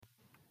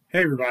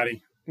Hey,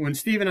 everybody. When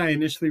Steve and I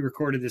initially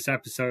recorded this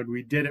episode,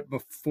 we did it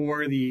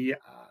before the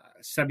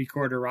Sebi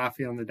Corda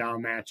Rafael Nadal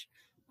match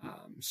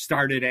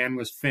started and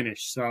was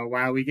finished. So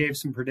while we gave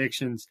some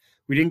predictions,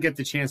 we didn't get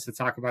the chance to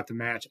talk about the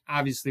match.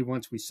 Obviously,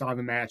 once we saw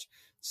the match,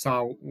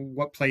 saw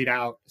what played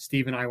out,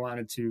 Steve and I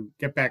wanted to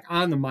get back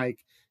on the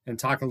mic and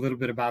talk a little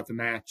bit about the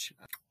match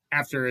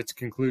after its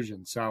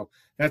conclusion. So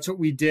that's what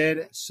we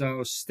did.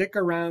 So stick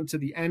around to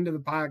the end of the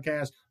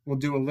podcast. We'll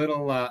do a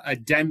little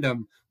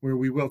addendum where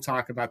we will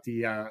talk about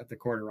the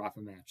Corda Rafa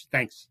match.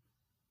 Thanks.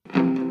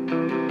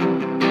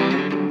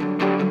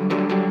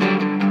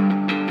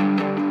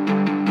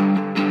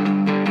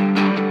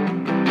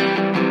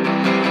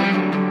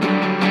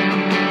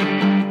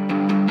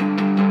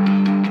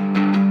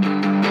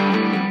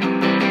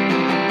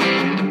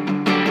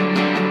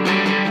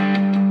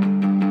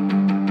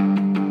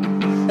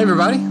 Hey,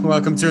 everybody.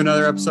 Welcome to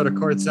another episode of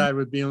Courtside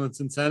with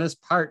Bielenson Tennis,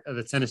 part of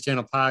the Tennis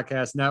Channel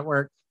Podcast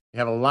Network. We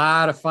have a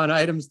lot of fun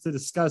items to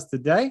discuss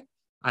today.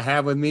 I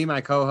have with me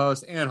my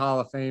co-host and Hall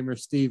of Famer,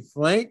 Steve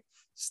Flink.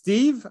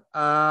 Steve,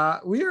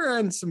 we are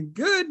in some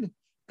good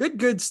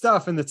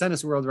stuff in the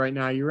tennis world right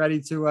now. You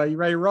ready to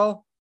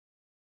roll?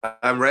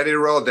 I'm ready to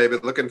roll,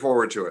 David. Looking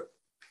forward to it.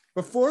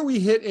 Before we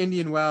hit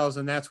Indian Wells,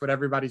 and that's what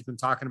everybody's been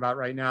talking about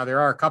right now, there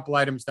are a couple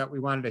items that we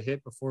wanted to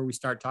hit before we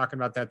start talking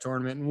about that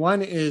tournament. And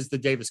one is the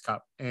Davis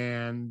Cup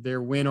and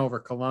their win over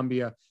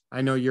Colombia.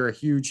 I know you're a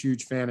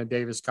huge fan of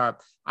Davis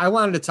Cup. I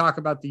wanted to talk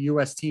about the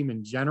U.S. team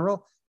in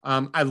general.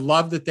 I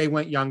love that they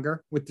went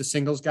younger with the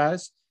singles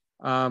guys.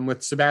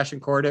 With Sebastian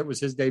Corda, it was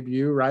his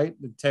debut, right?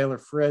 The Taylor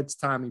Fritz,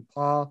 Tommy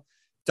Paul.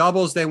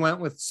 Doubles, they went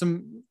with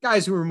some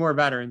guys who were more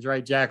veterans,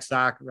 right? Jack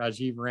Sock,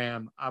 Rajiv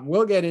Ram.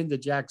 We'll get into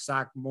Jack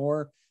Sock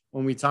more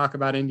when we talk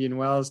about Indian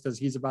Wells, because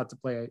he's about to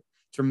play a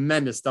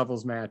tremendous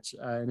doubles match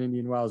in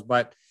Indian Wells.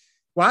 But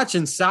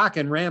watching Sock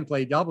and Ram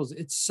play doubles,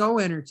 it's so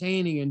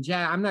entertaining. And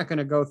Jack, I'm not going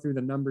to go through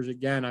the numbers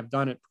again. I've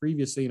done it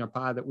previously in a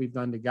pod that we've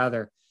done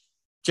together.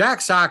 Jack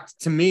Sock,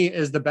 to me,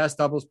 is the best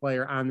doubles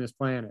player on this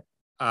planet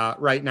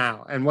right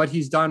now. And what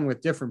he's done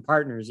with different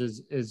partners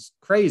is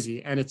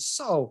crazy. And it's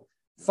so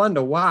fun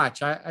to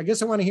watch. I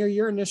guess I want to hear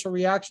your initial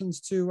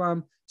reactions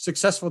to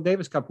successful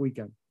Davis Cup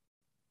weekend.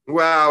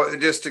 Well,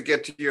 just to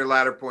get to your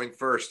latter point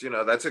first,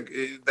 that's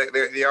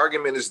the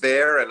argument is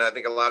there, and I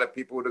think a lot of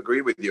people would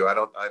agree with you.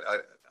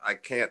 I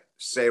can't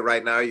say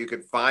right now you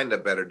could find a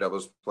better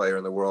doubles player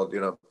in the world,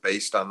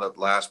 based on the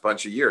last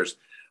bunch of years.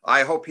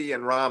 I hope he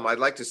and Ram, I'd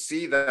like to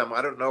see them.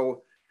 I don't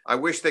know. I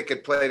wish they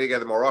could play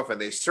together more often.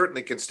 They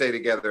certainly can stay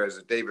together as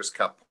a Davis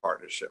Cup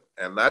partnership,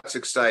 and that's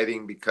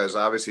exciting because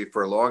obviously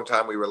for a long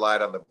time we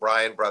relied on the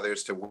Bryan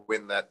brothers to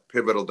win that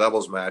pivotal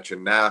doubles match,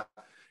 and now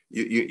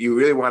you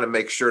really want to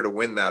make sure to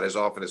win that as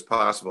often as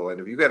possible.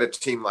 And if you've got a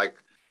team like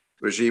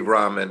Rajiv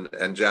Ram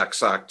and Jack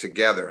Sock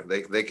together,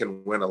 they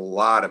can win a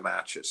lot of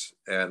matches.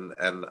 And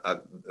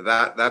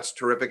that's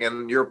terrific.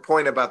 And your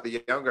point about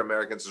the younger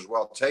Americans is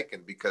well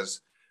taken,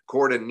 because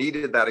Corda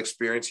needed that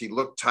experience. He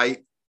looked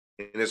tight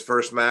in his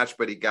first match,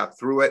 but he got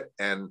through it.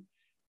 And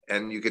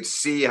you could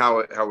see how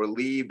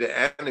relieved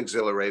and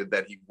exhilarated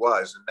that he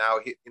was. And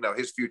now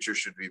his future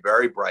should be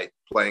very bright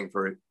playing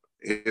for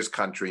his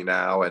country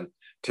now. And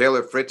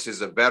Taylor Fritz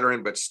is a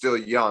veteran, but still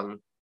young.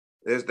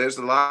 There's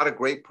a lot of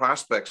great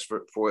prospects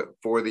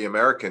for the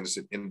Americans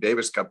in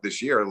Davis Cup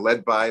this year,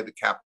 led by the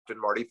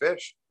captain, Mardy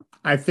Fish.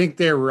 I think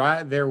they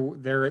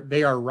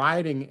are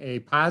riding a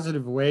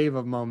positive wave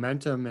of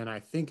momentum. And I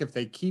think if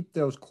they keep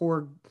those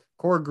core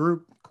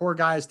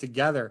guys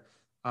together,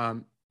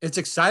 it's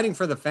exciting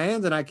for the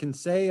fans. And I can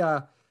say,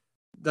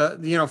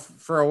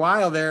 for a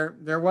while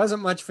there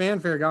wasn't much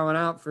fanfare going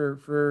out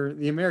for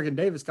the American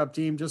Davis Cup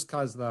team, just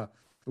because the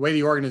way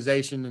the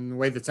organization and the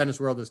way the tennis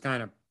world has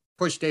kind of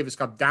pushed Davis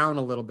Cup down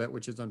a little bit,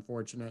 which is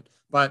unfortunate.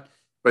 But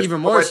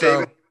even more so.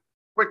 David,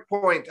 quick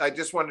point. I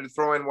just wanted to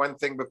throw in one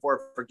thing before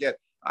I forget.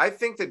 I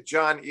think that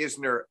John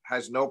Isner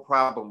has no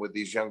problem with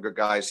these younger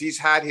guys. He's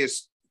had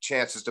his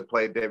chances to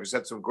play Davis,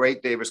 had some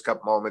great Davis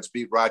Cup moments,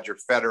 beat Roger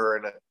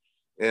Federer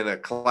in a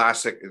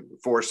classic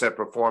 4-set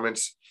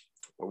performance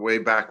way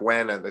back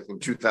when, I think in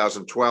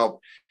 2012.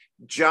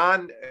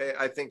 John,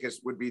 I think,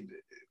 would be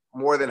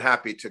more than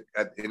happy to,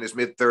 in his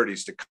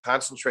mid-30s, to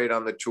concentrate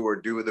on the tour,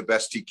 do the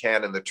best he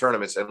can in the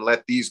tournaments, and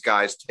let these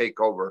guys take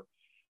over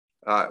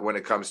when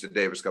it comes to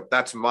Davis Cup.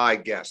 That's my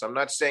guess. I'm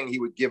not saying he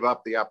would give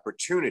up the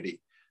opportunity,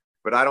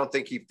 but I don't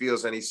think he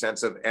feels any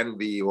sense of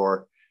envy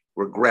or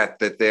regret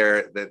that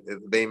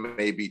they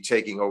may be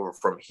taking over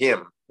from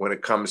him when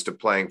it comes to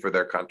playing for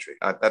their country.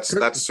 That's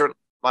certainly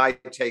my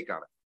take on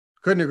it.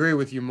 Couldn't agree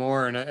with you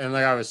more. And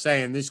like I was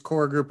saying, this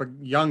core group of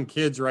young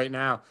kids right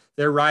now,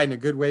 they're riding a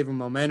good wave of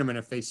momentum. And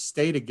if they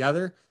stay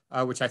together,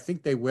 which I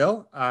think they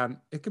will,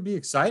 it could be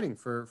exciting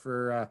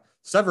for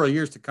several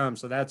years to come.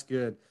 So that's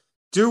good.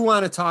 Do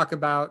want to talk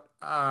about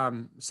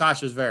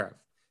Sasha Zverev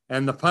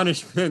and the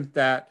punishment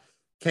that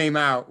came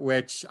out,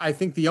 which I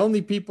think the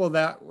only people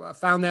that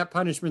found that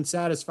punishment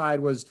satisfied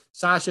was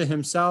Sasha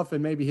himself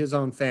and maybe his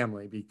own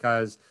family,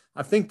 because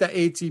I think the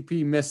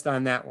ATP missed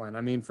on that one.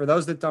 I mean, for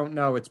those that don't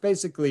know, it's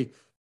basically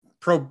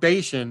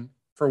probation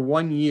for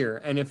 1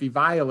 year. And if he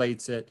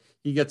violates it,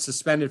 he gets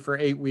suspended for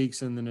 8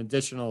 weeks and an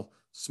additional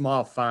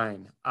small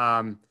fine.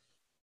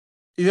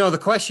 The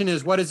question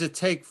is, what does it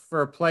take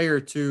for a player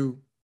to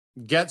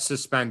get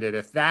suspended?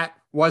 If that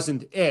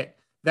wasn't it,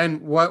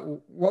 then what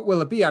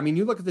will it be? I mean,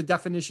 you look at the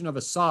definition of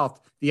assault,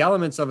 the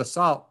elements of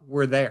assault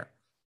were there.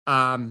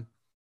 I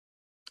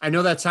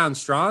know that sounds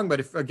strong, but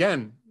if,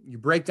 again, you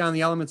break down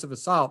the elements of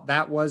assault,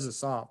 that was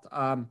assault.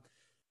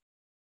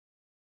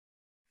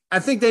 I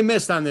think they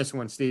missed on this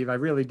one, Steve. I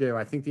really do.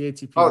 I think the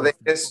ATP. Oh,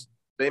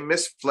 they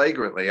missed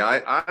flagrantly.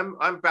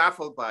 I'm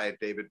baffled by it,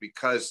 David,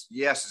 because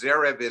yes,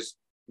 Zverev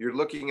you're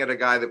looking at a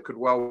guy that could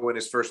well win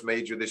his first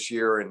major this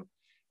year and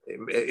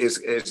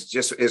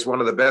is one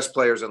of the best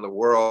players in the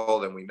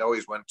world. And we know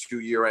he's won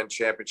 2 year-end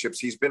championships.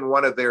 He's been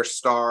one of their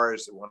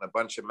stars, won a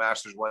bunch of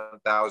Masters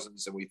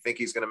 1000s, and we think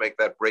he's going to make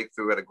that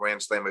breakthrough at a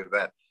Grand Slam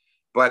event.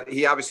 But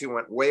he obviously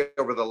went way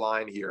over the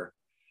line here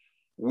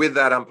with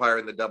that umpire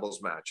in the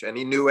doubles match. And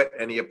he knew it,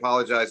 and he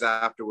apologized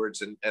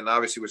afterwards, and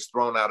obviously was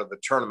thrown out of the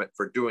tournament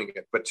for doing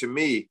it. But to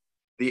me,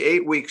 the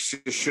 8 weeks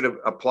should have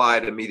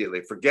applied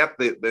immediately. Forget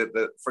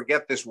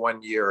forget this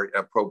 1 year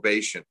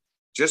probation.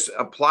 Just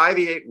apply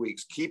the 8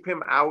 weeks, keep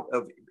him out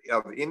of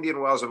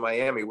Indian Wells and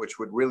Miami, which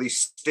would really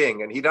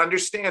sting. And he'd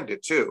understand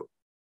it too.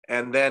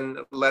 And then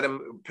let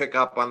him pick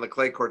up on the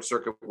clay court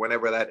circuit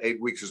whenever that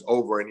 8 weeks is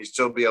over, and you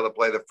still be able to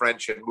play the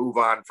French and move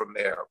on from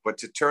there. But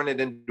to turn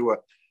it into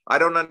I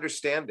don't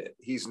understand it.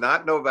 He's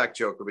not Novak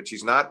Djokovic.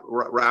 He's not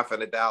Rafa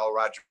Nadal,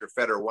 Roger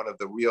Federer, one of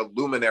the real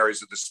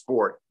luminaries of the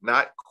sport.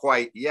 Not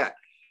quite yet,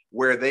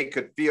 where they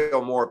could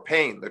feel more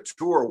pain. The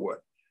tour would.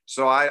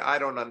 So I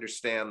don't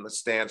understand the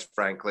stance,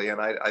 frankly. And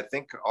I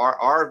think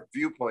our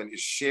viewpoint is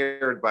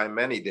shared by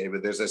many,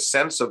 David. There's a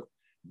sense of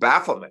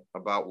bafflement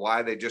about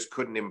why they just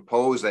couldn't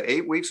impose the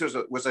 8 weeks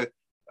was a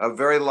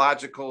very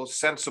logical,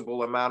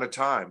 sensible amount of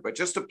time. But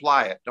just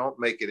apply it. Don't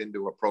make it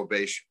into a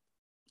probation.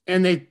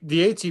 And the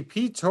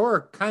ATP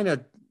Tour kind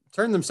of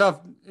turned themselves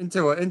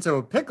into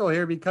a pickle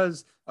here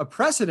because a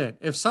precedent.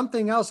 If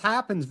something else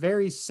happens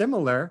very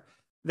similar,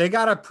 they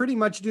got to pretty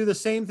much do the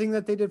same thing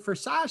that they did for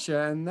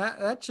Sasha. And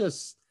that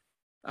just...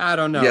 I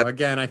don't know. Yeah.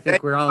 Again, I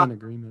think we're all in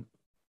agreement.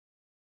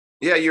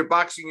 Yeah, you're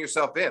boxing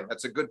yourself in.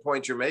 That's a good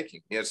point you're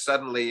making.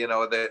 Suddenly,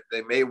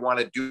 they may want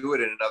to do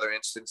it in another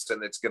instance,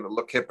 and it's going to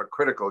look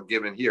hypocritical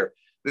given here.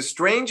 The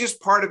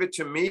strangest part of it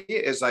to me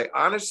is I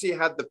honestly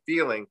had the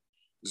feeling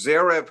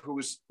Zverev,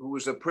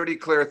 who's a pretty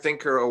clear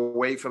thinker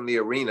away from the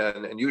arena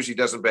and usually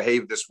doesn't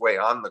behave this way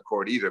on the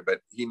court either,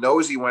 but he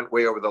knows he went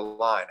way over the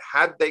line.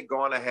 Had they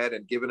gone ahead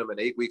and given him an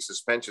 8 week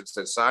suspension,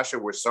 said, Sasha,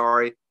 we're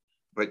sorry,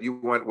 but you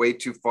went way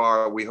too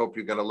far. We hope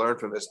you're going to learn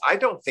from this. I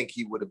don't think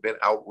he would have been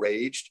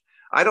outraged.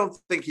 I don't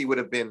think he would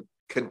have been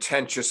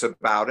contentious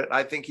about it.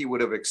 I think he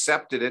would have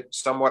accepted it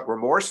somewhat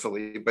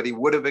remorsefully, but he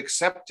would have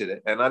accepted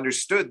it and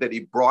understood that he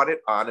brought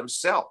it on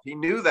himself. He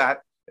knew that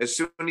as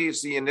soon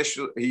as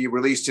he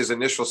released his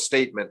initial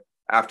statement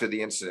after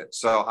the incident.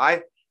 So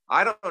I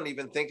don't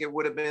even think it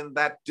would have been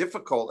that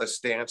difficult a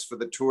stance for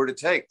the tour to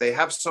take. They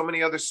have so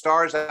many other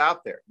stars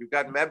out there. You've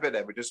got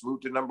Medvedev, who just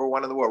moved to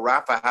 #1 in the world.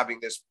 Rafa having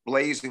this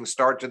blazing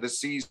start to the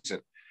season.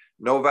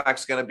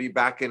 Novak's going to be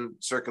back in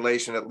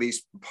circulation at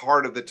least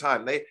part of the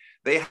time.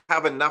 They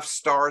have enough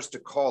stars to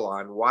call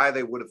on. Why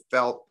they would have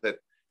felt that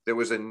there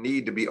was a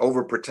need to be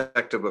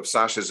overprotective of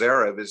Sasha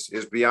Zverev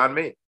is beyond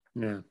me.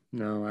 Yeah,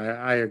 no,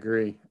 I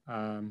agree.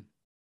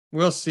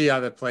 We'll see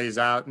how that plays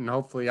out, and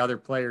hopefully other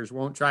players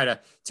won't try to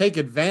take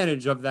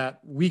advantage of that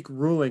weak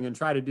ruling and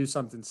try to do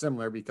something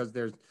similar, because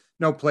there's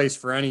no place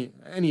for any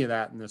of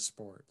that in this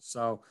sport.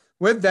 So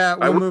with that,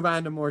 we'll move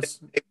on to more.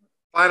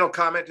 Final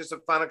comment.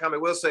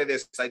 We'll say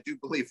this. I do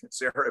believe that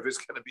Zverev is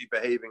going to be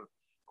behaving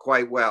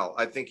quite well.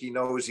 I think he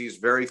knows he's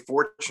very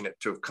fortunate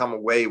to have come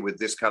away with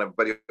this kind of,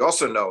 but he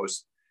also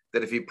knows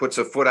that if he puts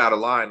a foot out of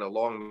line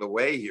along the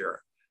way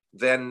here,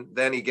 then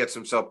he gets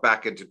himself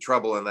back into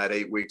trouble, and that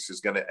 8 weeks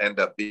is going to end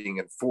up being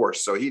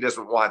enforced. So he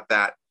doesn't want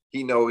that.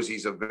 He knows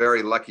he's a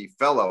very lucky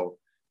fellow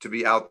to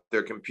be out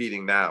there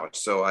competing now.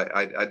 So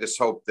I just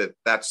hope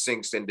that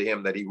sinks into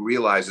him, that he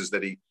realizes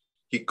that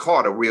he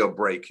caught a real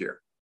break here.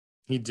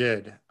 He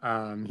did.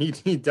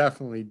 He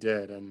definitely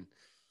did. And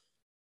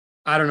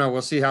I don't know.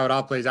 We'll see how it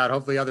all plays out.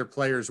 Hopefully other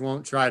players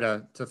won't try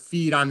to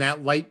feed on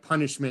that light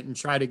punishment and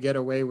try to get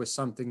away with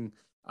something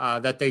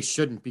that they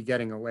shouldn't be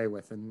getting away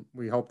with. And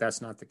we hope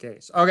that's not the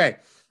case. Okay.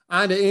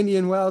 On to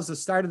Indian Wells, the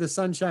start of the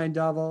Sunshine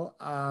Double.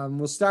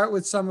 We'll start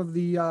with some of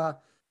the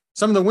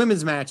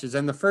women's matches.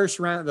 And the first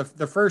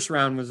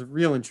round was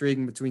real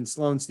intriguing between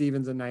Sloane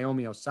Stephens and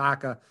Naomi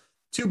Osaka.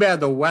 Too bad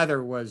the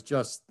weather was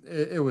just,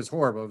 it was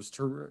horrible. It was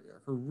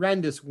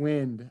horrendous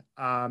wind.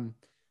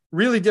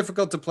 Really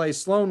difficult to play.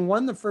 Sloane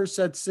won the first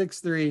set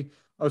 6-3.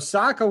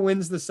 Osaka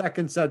wins the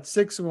second set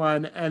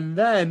 6-1. And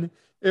then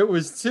it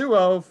was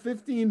 2-0,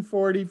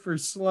 15-40 for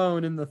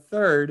Sloane in the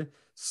third.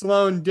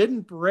 Sloane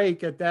didn't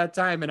break at that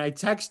time. And I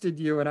texted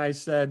you and I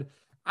said,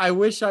 I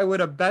wish I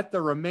would have bet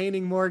the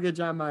remaining mortgage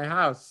on my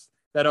house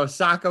that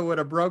Osaka would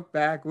have broke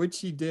back, which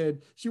she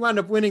did. She wound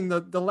up winning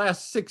the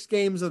last 6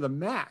 games of the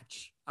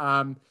match.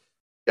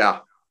 Yeah.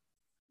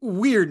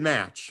 weird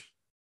match.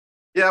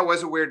 Yeah, it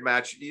was a weird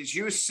match. As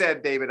you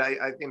said, David,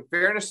 in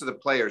fairness to the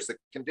players, the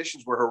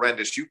conditions were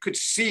horrendous. You could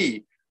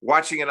see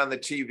watching it on the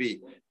TV,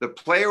 the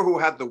player who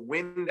had the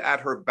wind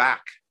at her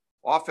back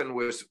often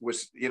was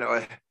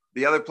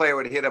the other player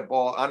would hit a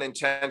ball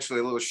unintentionally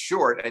a little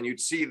short, and you'd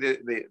see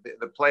the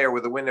player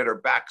with the wind at her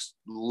back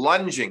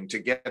lunging to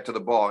get to the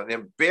ball and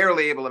then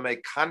barely able to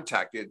make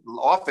contact.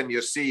 Often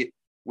you see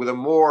with a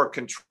more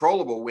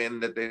controllable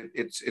wind that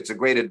it's a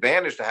great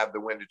advantage to have the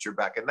wind at your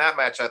back. In that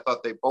match, I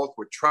thought they both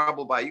were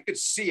troubled by. You could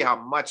see how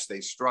much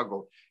they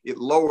struggled. It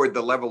lowered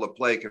the level of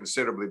play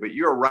considerably. But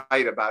you're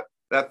right about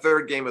that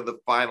third game of the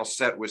final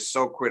set was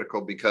so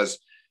critical, because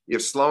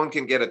if Sloane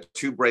can get a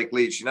 2-break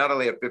lead, she not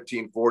only had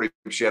 15-40,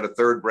 she had a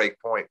third break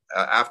point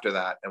after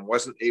that and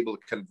wasn't able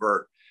to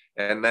convert.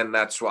 And then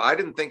that's why I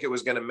didn't think it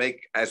was going to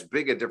make as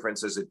big a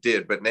difference as it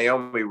did. But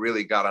Naomi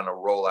really got on a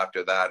roll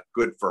after that.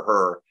 Good for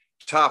her.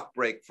 Tough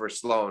break for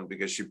Sloane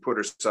because she put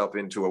herself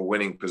into a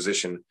winning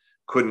position,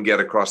 couldn't get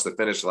across the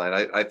finish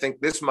line. I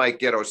think this might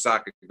get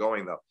Osaka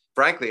going, though.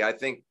 Frankly, I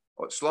think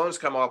Sloane's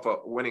come off of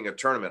winning a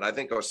tournament. I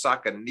think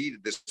Osaka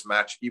needed this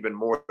match even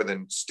more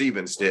than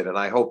Stevens did. And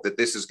I hope that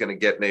this is going to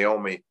get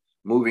Naomi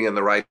moving in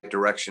the right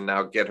direction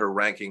now, get her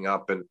ranking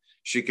up, and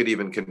she could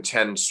even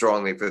contend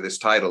strongly for this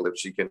title if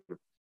she can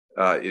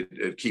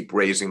keep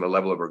raising the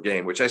level of her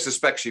game, which I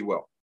suspect she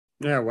will.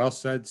 Yeah, well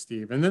said,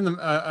 Steve. And then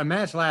a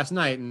match last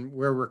night, and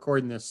we're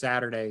recording this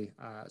Saturday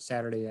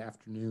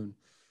afternoon.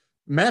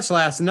 Match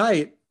last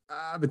night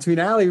between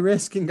Ali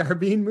Risk and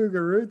Garbine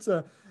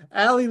Muguruza.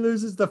 Ali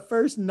loses the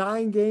first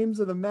 9 games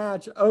of the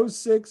match,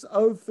 0-6,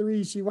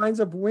 0-3. She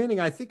winds up winning.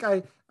 I think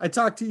I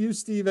talked to you,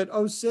 Steve, at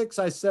 0-6.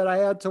 I said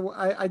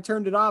I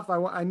turned it off.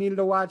 I needed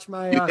to watch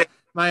my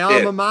my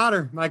alma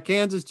mater, my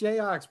Kansas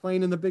Jayhawks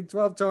playing in the Big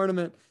 12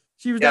 tournament.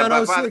 She was down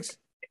 0-6.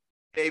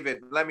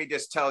 David, let me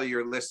just tell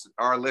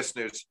our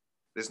listeners,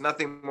 there's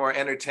nothing more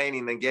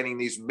entertaining than getting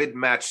these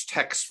mid-match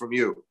texts from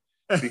you,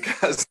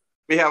 because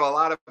we have a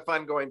lot of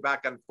fun going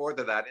back and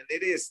forth of that.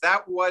 And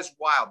that was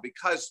wild,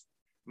 because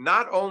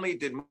not only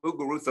did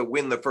Muguruza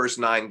win the first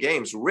 9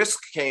 games,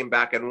 Risk came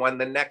back and won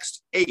the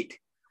next 8,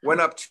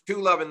 went up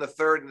 2-love in the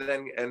third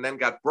and then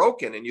got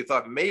broken. And you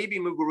thought maybe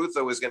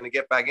Muguruza was going to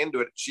get back into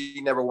it.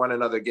 She never won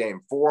another game,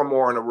 4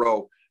 more in a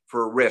row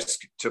for Risk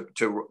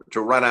to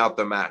run out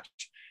the match.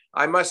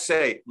 I must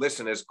say,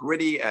 listen, as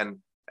gritty and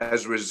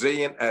as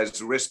resilient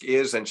as Risk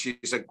is, and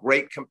she's a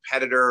great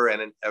competitor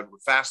and a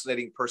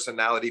fascinating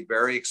personality,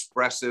 very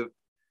expressive,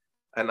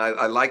 and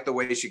I like the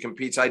way she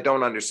competes. I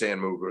don't understand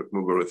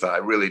Muguruza. I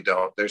really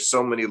don't. There's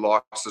so many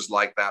losses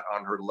like that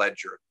on her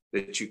ledger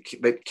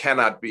that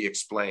cannot be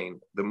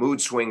explained. The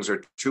mood swings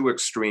are too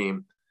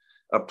extreme.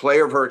 A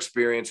player of her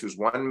experience who's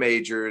won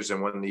majors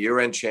and won the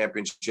year-end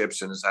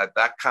championships and has had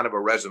that kind of a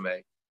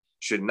resume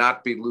should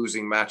not be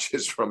losing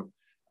matches from.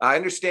 I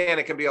understand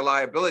it can be a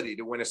liability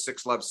to win a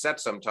 6-love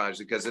set sometimes,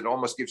 because it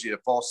almost gives you a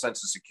false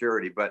sense of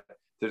security. But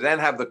to then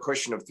have the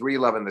cushion of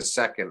 3-love in the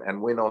second and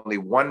win only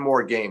 1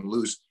 more game,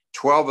 lose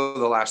 12 of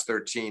the last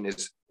 13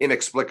 is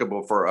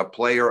inexplicable for a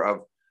player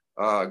of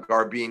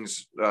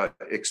Garbine's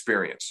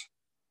experience.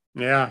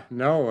 Yeah,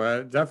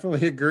 no,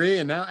 definitely agree.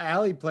 And now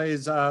Ali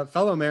plays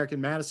fellow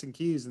American Madison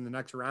Keys in the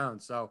next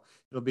round. So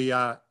it'll be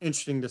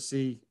interesting to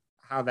see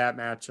how that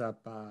matchup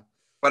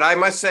But I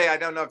must say, I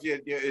don't know if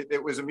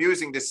it was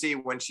amusing to see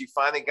when she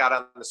finally got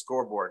on the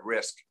scoreboard,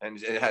 Risk,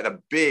 and it had a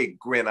big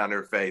grin on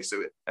her face.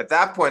 At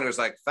that point, it was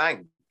like,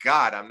 thank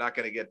God I'm not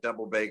going to get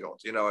double bagels.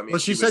 I mean, well,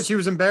 she said she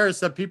was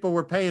embarrassed that people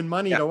were paying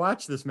money to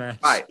watch this match.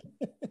 Right.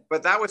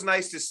 But that was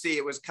nice to see.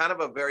 It was kind of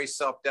a very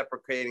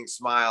self-deprecating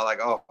smile, like,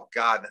 oh,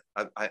 God,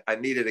 I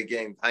needed a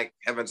game. Thank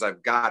heavens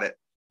I've got it.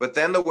 But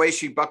then the way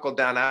she buckled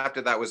down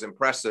after that was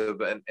impressive.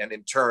 And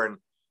in turn,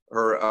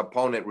 her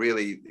opponent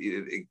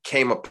really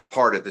came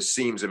apart at the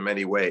seams in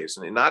many ways.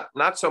 And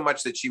not so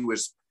much that she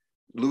was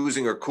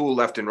losing her cool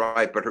left and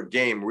right, but her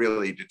game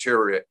really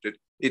deteriorated.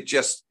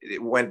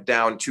 It went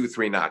down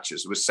 2-3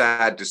 notches. It was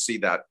sad to see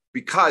that,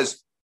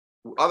 because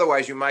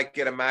otherwise you might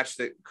get a match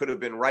that could have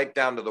been right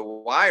down to the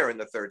wire in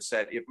the third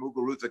set if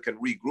Muguruza can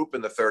regroup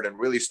in the third and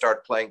really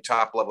start playing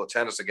top level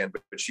tennis again,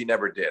 but she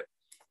never did.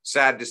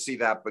 Sad to see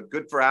that, but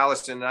good for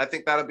Allison. And I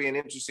think that'll be an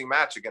interesting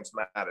match against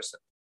Madison.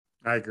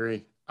 I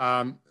agree.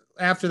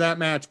 After that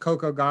match,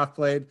 Coco Gauff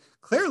played.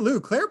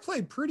 Claire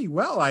played pretty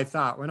well, I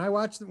thought. When I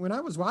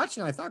was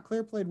watching, I thought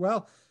Claire played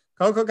well.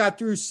 Coco got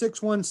through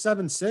 6-1,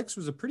 7-6.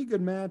 Was a pretty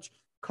good match.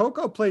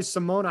 Coco plays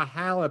Simona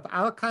Halep.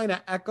 I'll kind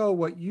of echo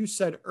what you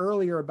said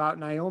earlier about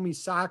Naomi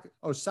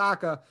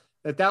Osaka,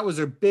 that was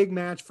a big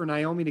match for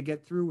Naomi to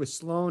get through with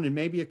Sloane, and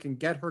maybe it can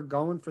get her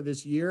going for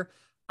this year.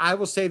 I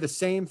will say the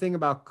same thing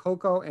about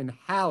Coco and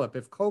Halep.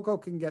 If Coco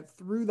can get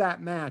through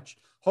that match,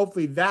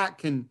 hopefully that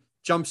can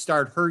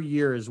jumpstart her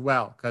year as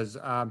well, because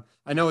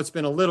I know it's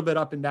been a little bit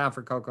up and down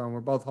for Coco, and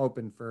we're both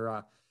hoping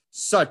for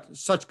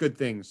such good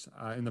things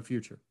in the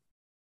future.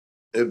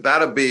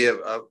 That'll be a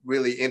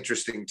really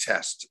interesting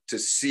test to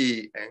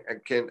see,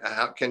 and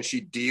how can she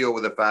deal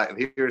with the fact.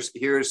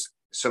 Here's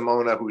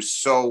Simona, who's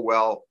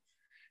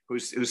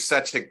who's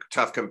such a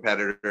tough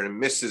competitor and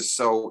misses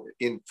so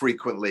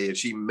infrequently, and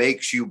she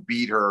makes you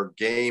beat her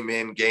game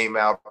in, game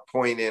out,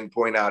 point in,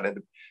 point out.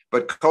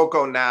 But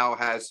Coco now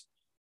has,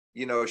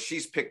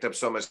 she's picked up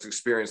so much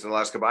experience in the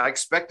last couple. I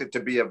expect it to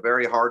be a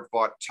very hard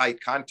fought,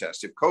 tight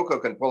contest. If Coco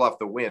can pull off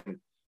the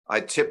win, I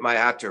tip my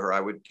hat to her. I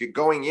would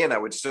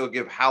still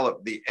give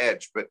Halep the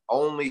edge, but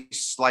only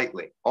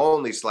slightly.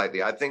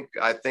 I think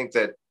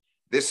that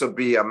this will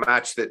be a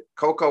match that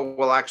Coco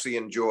will actually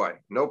enjoy.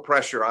 No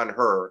pressure on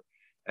her.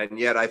 And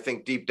yet I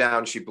think deep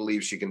down, she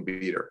believes she can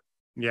beat her.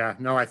 Yeah,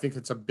 no, I think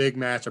it's a big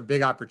match, a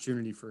big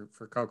opportunity for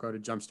Coco to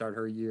jumpstart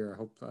her year. I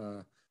hope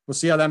we'll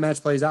see how that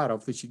match plays out.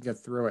 Hopefully she can get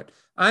through it.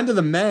 On to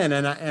the men.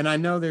 And I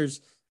know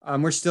there's,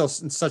 we're still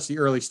in such the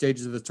early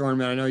stages of the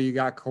tournament. I know you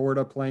got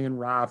Korda playing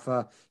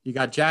Rafa. You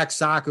got Jack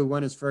Sock, who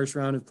won his first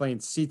round, is playing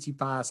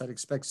Tsitsipas. I'd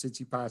expect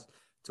Tsitsipas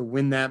to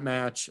win that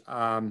match.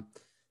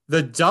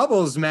 The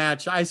doubles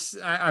match,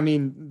 I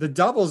mean, the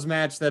doubles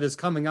match that is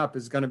coming up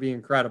is going to be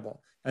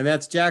incredible. And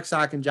that's Jack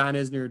Sock and John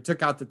Isner, who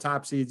took out the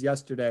top seeds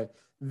yesterday.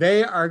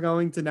 They are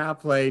going to now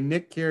play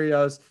Nick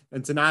Kyrgios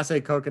and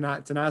Thanasi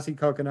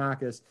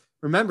Kokkinakis.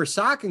 Remember,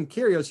 Sock and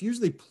Kyrgios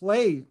usually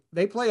play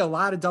a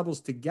lot of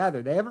doubles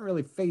together. They haven't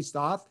really faced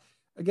off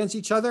against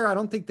each other. I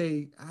don't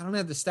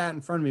have the stat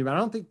in front of me,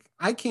 but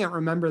I can't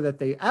remember that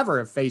they ever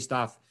have faced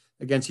off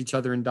against each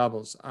other in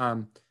doubles.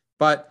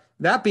 But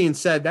that being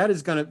said,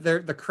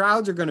 the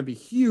crowds are going to be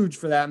huge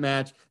for that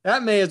match.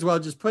 That may as well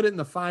just put it in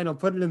the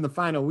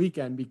final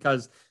weekend,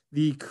 because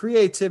the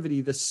creativity,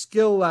 the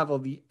skill level,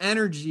 the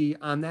energy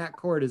on that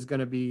court is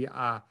going to be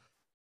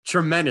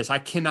tremendous. I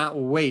cannot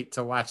wait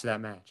to watch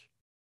that match.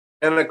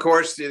 And of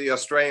course, the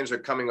Australians are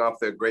coming off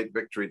their great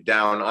victory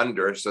down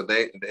under. So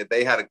they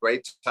had a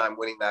great time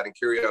winning that. And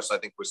Kyrgios, I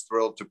think, was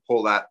thrilled to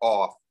pull that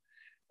off.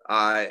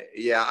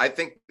 I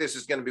think this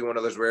is going to be one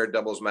of those rare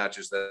doubles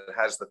matches that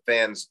has the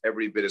fans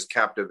every bit as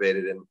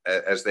captivated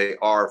as they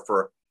are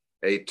for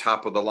a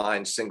top of the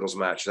line singles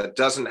match. That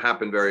doesn't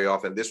happen very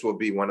often. This will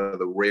be one of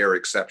the rare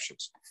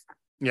exceptions.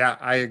 Yeah,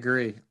 I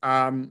agree.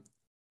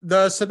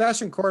 The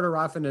Sebastian Korda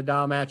Rafa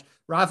Nadal match.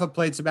 Rafa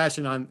played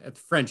Sebastian at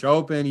the French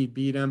Open. He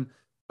beat him,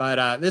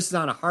 but this is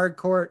on a hard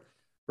court.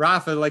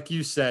 Rafa, like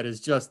you said,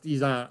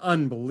 he's on an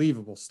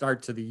unbelievable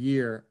start to the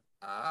year.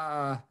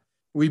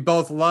 We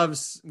both love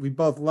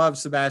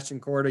Sebastian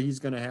Korda. He's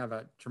going to have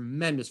a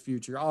tremendous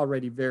future,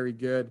 already very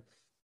good.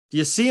 Do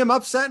you see him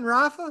upsetting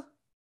Rafa?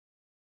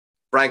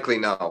 Frankly,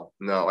 no,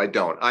 I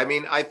don't. I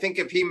mean, I think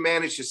if he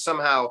manages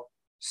somehow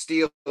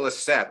steal a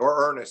set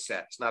or earn a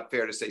set, it's not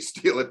fair to say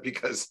steal it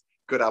because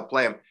could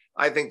outplay him.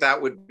 I think that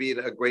would be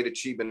a great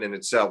achievement in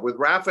itself. With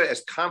Rafa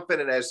as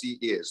confident as he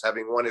is,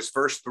 having won his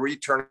first 3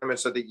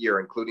 tournaments of the year,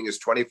 including his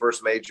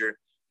 21st major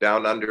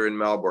down under in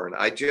Melbourne,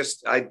 I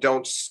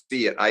don't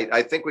see it.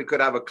 I think we could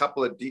have a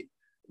couple of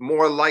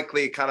more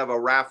likely kind of a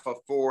Rafa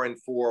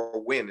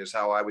 4-4 win is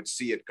how I would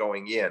see it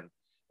going in.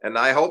 And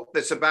I hope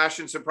that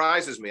Sebastian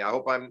surprises me. I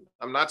hope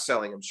I'm not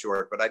selling him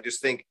short, but I just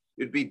think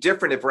it'd be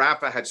different if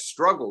Rafa had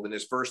struggled in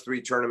his first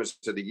 3 tournaments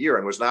of the year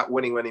and was not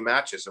winning many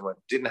matches and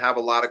didn't have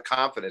a lot of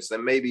confidence.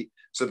 Then maybe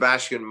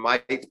Sebastian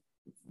might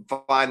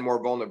find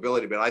more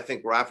vulnerability. But I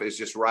think Rafa is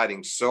just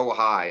riding so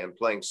high and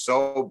playing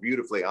so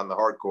beautifully on the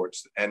hard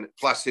courts. And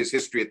plus his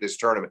history at this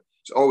tournament.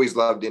 He's always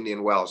loved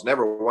Indian Wells,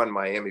 never won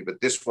Miami, but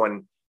this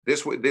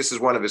is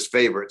one of his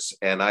favorites.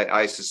 And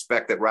I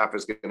suspect that Rafa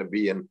is going to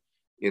be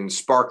in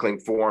sparkling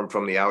form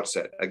from the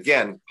outset.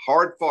 Again,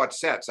 hard fought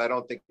sets. I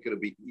don't think it'll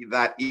be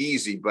that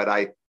easy, but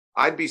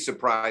I'd be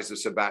surprised if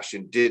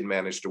Sebastian did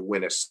manage to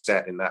win a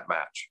set in that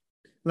match.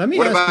 Let me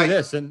ask you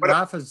this, and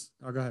Rafa's,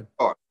 go ahead.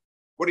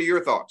 What are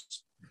your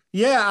thoughts?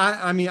 Yeah,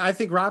 I mean, I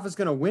think Rafa's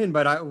going to win,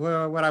 but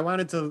what I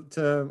wanted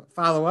to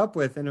follow up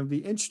with, and it'll be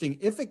interesting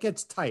if it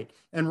gets tight,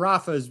 and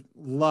Rafa's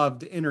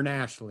loved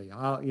internationally,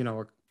 all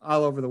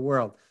over the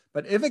world.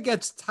 But if it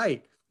gets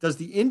tight, does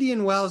the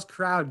Indian Wells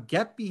crowd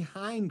get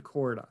behind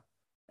Korda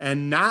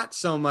and not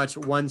so much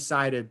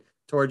one-sided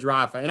towards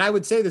Rafa? And I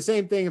would say the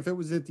same thing if it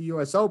was at the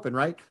U.S. Open,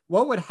 right?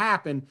 What would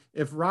happen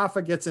if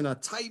Rafa gets in a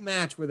tight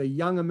match with a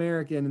young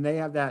American and they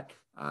have that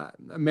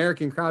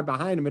American crowd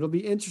behind him? It'll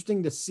be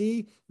interesting to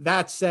see.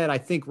 That said, I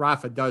think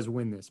Rafa does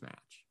win this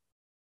match.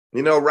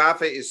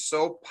 Rafa is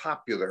so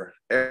popular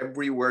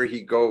everywhere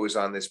he goes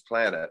on this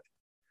planet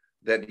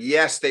that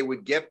yes, they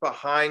would get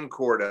behind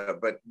Korda,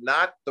 but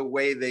not the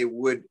way they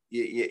would,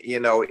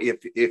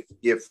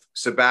 if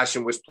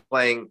Sebastian was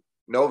playing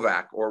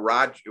Novak or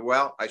Roger.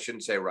 Well, I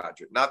shouldn't say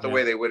Roger. Not the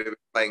way they would have been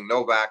playing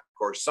Novak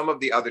or some of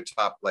the other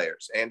top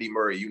players, Andy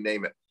Murray, you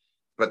name it.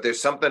 But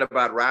there's something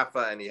about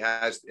Rafa, and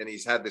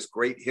he's had this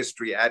great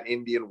history at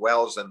Indian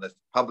Wells, and the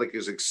public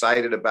is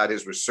excited about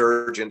his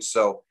resurgence.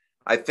 So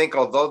I think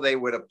although they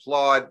would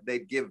applaud,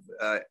 they'd give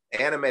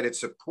animated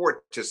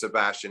support to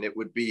Sebastian.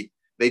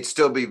 They'd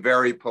still be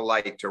very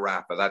polite to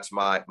Rafa. That's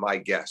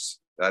my guess.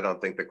 I don't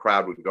think the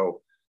crowd would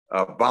go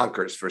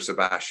bonkers for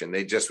Sebastian.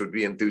 They just would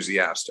be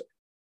enthusiastic.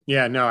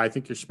 Yeah, no, I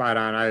think you're spot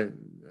on.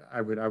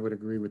 I would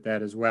agree with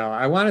that as well.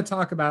 I want to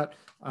talk about.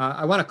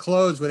 I want to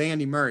close with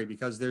Andy Murray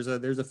because there's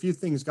a few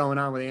things going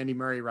on with Andy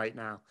Murray right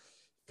now.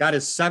 got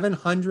his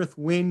 700th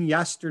win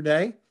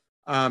yesterday.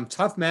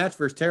 Tough match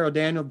versus Taro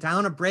Daniel.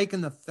 Down a break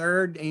in the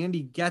third.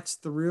 Andy gets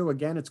through.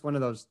 Again, it's one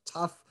of those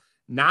tough,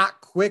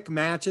 not quick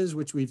matches,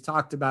 which we've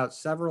talked about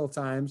several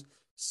times.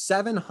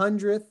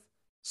 700th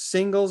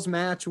singles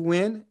match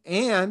win,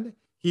 and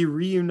he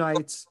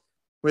reunites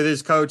with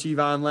his coach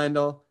Ivan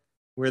Lendl,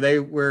 when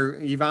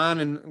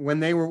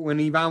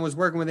Ivan was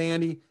working with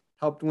Andy,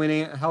 helped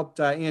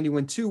Andy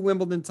win 2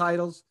 Wimbledon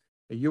titles,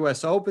 a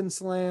U.S. Open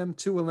Slam,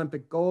 2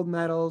 Olympic gold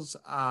medals.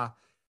 A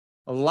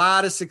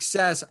lot of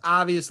success.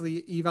 Obviously,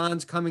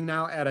 Ivan's coming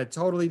now at a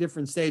totally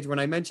different stage. When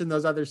I mentioned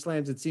those other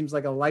slams, it seems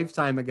like a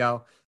lifetime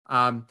ago.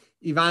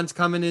 Ivan's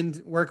coming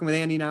in, working with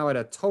Andy now at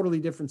a totally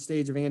different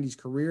stage of Andy's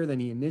career than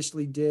he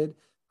initially did.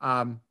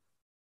 What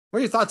are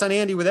your thoughts on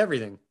Andy with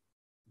everything?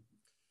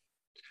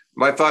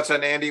 My thoughts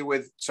on Andy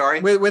with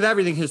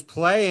everything, his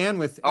play and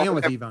with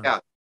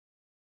Ivan.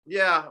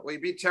 Yeah. We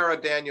beat Taro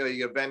Daniel.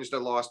 He avenged a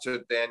loss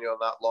to Daniel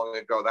not long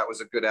ago. That was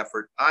a good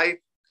effort. I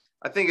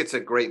think it's a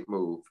great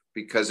move,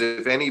 because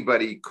if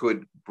anybody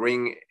could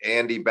bring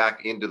Andy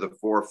back into the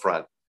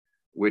forefront,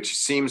 which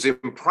seems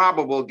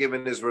improbable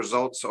given his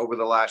results over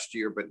the last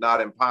year, but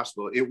not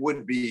impossible, it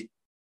would be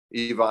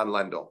Ivan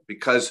Lendl.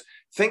 Because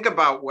think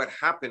about what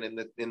happened in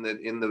the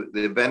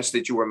events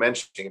that you were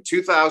mentioning. In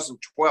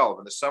 2012,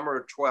 in the summer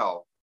of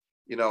 12,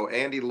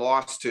 Andy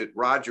lost to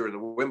Roger in the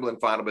Wimbledon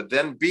final, but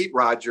then beat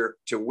Roger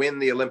to win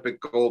the Olympic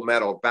gold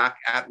medal back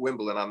at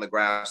Wimbledon on the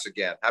grass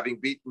again, having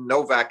beaten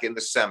Novak in the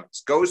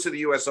semis. Goes to the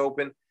U.S.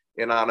 Open,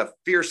 and on a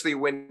fiercely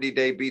windy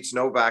day beats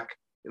Novak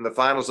in the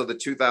finals of the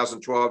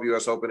 2012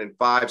 U.S. Open in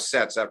 5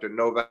 sets after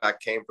Novak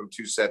came from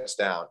 2 sets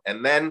down.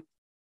 And then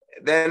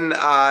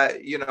that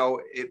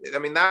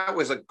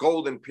was a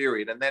golden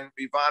period. And then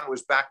Ivan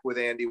was back with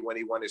Andy when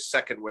he won his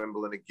second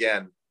Wimbledon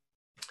again,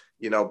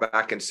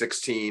 back in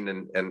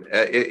 16.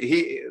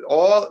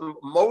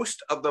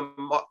 Most of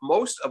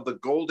the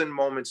golden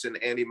moments in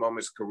Andy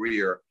Murray's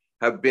career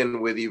have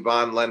been with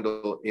Ivan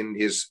Lendl in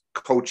his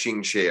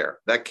coaching chair.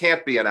 That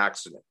can't be an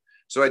accident.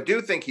 So I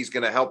do think he's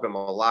going to help him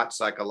a lot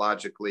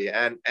psychologically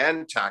and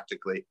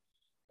tactically,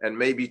 and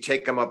maybe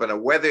take him up,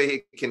 and whether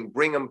he can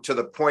bring him to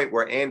the point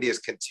where Andy is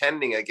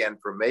contending again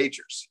for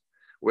majors,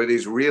 where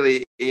he's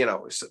really,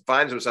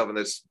 finds himself in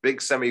this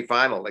big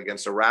semifinal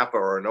against a Rafa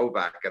or a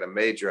Novak at a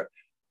major.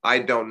 I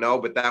don't know,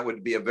 but that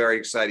would be a very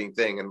exciting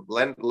thing. And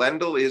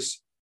Lendl is,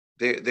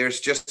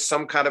 there's just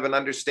some kind of an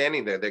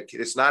understanding there.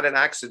 It's not an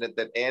accident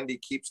that Andy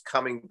keeps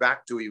coming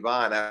back to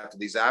Ivan after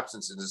these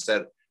absences and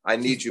said, I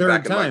need you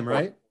back in my corner.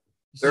 Right?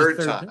 Third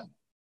time.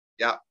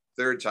 Yeah,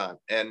 third time.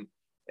 And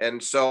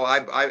so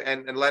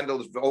and Lendl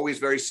is always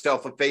very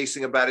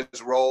self-effacing about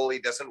his role. He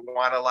doesn't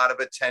want a lot of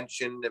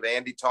attention. If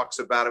Andy talks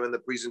about him in the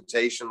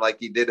presentation like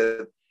he did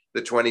at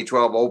the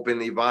 2012 Open,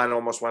 Ivan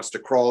almost wants to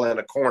crawl in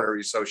a corner.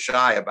 He's so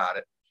shy about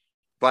it.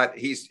 But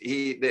he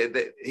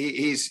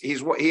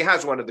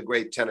has one of the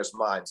great tennis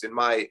minds, in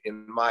my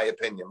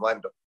opinion,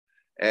 Lendl.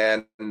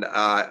 And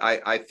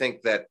I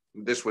think that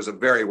this was a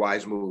very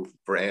wise move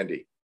for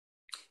Andy.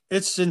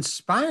 It's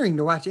inspiring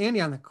to watch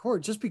Andy on the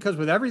court, just because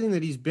with everything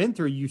that he's been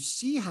through, you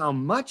see how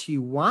much he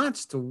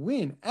wants to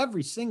win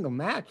every single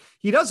match.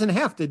 He doesn't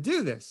have to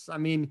do this. I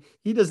mean,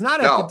 he does not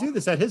have to do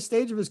this at his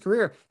stage of his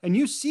career. And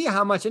you see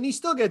how much, and he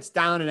still gets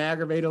down and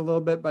aggravated a little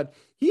bit, but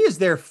he is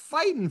there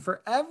fighting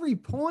for every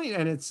point.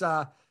 And it's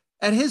at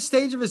his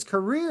stage of his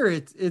career,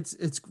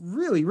 it's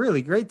really,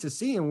 really great to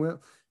see him. We're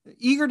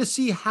eager to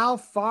see how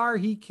far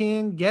he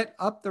can get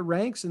up the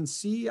ranks and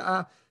see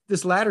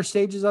this latter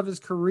stages of his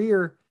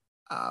career,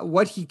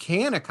 what he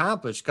can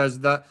accomplish,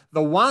 because the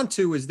want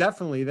to is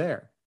definitely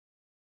there.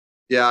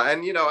 Yeah.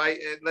 And,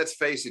 let's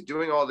face it,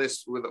 doing all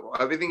this with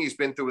everything he's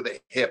been through with a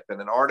hip and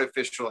an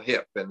artificial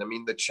hip. And I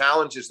mean, the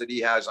challenges that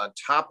he has on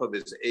top of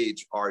his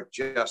age are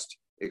just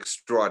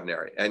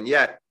extraordinary. And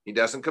yet he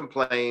doesn't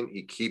complain.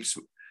 He keeps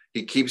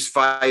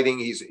fighting.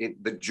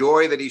 The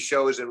joy that he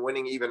shows in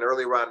winning even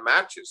early round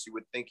matches. You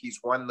would think he's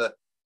won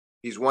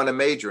a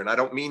major. And I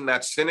don't mean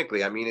that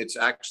cynically. I mean, it's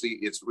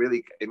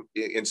really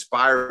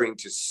inspiring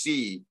to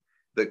see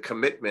the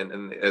commitment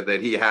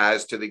that he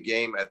has to the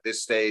game at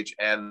this stage,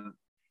 and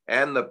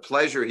the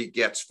pleasure he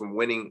gets from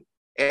winning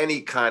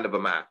any kind of a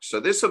match. So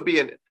this will be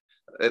a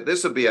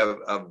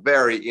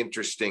very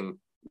interesting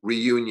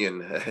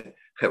reunion,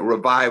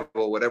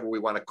 revival, whatever we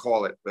want to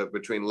call it,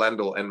 between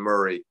Lendl and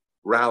Murray,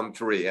 round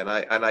 3. And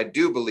I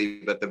do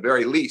believe at the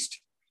very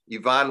least,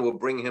 Ivan will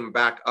bring him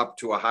back up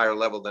to a higher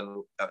level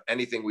than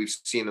anything we've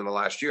seen in the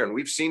last year. And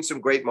we've seen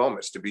some great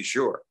moments, to be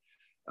sure.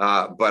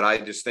 But I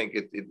just think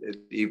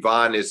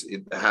Ivan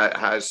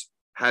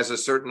has a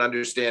certain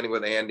understanding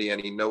with Andy, and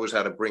he knows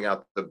how to bring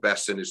out the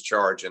best in his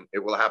charge. And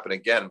it will happen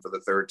again for the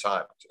third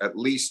time, at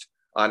least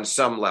on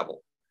some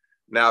level.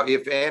 Now,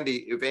 if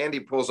Andy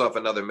pulls off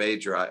another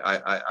major,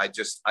 I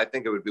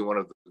think it would be one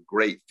of the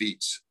great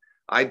feats.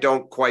 I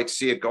don't quite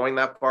see it going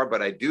that far,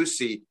 but I do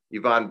see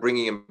Ivan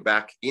bringing him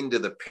back into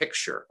the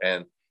picture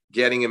and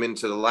getting him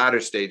into the latter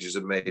stages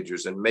of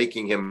majors and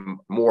making him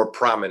more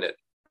prominent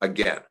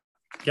again.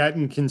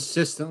 getting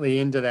consistently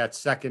into that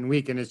second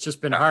week. And it's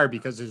just been hard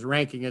because his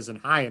ranking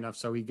isn't high enough.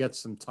 So he gets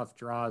some tough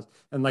draws.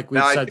 And like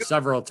we've said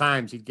several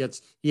times,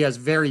 he has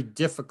very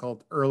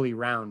difficult early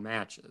round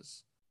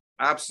matches.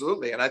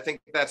 Absolutely. And I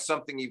think that's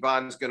something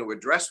Ivan's going to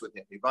address with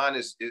him. Ivan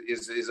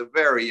is a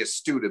very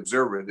astute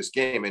observer of this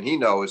game. And he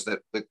knows that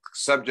the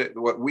subject,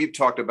 what we've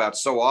talked about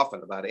so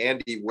often about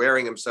Andy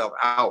wearing himself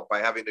out by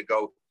having to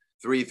go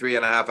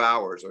 3.5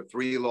 hours or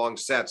 3 long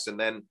sets. And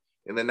then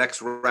in the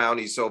next round,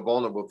 he's so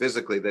vulnerable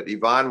physically that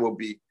Ivan will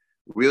be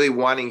really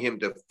wanting him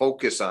to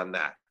focus on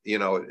that,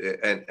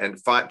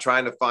 and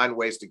trying to find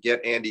ways to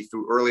get Andy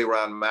through early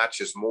round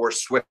matches more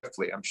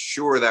swiftly. I'm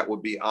sure that will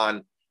be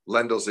on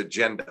Lendel's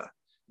agenda.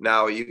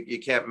 Now, you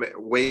can't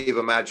wave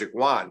a magic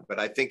wand, but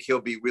I think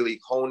he'll be really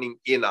honing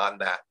in on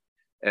that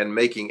and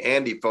making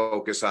Andy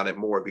focus on it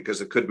more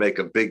because it could make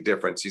a big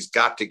difference. He's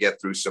got to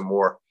get through some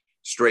more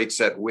straight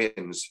set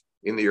wins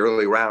in the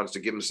early rounds to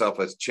give himself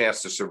a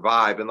chance to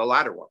survive in the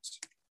latter ones.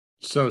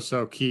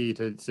 So key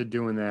to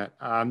doing that.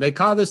 They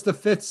call this the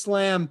Fifth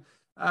Slam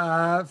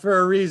for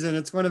a reason.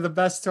 It's one of the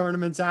best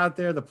tournaments out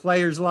there. The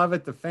players love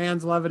it. The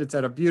fans love it. It's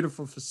at a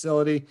beautiful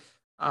facility.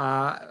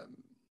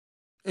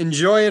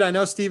 Enjoy it. I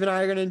know Steve and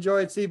I are going to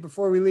enjoy it. Steve,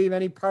 before we leave,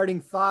 any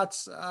parting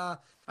thoughts?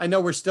 I know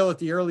we're still at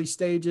the early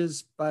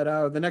stages,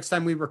 but the next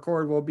time we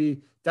record, we'll be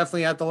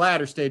definitely at the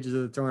latter stages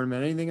of the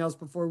tournament. Anything else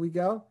before we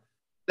go?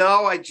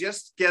 No, I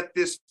just get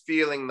this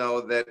feeling,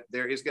 though, that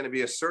there is going to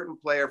be a certain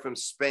player from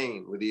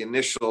Spain with the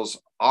initials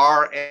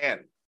RN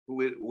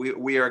who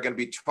we are going to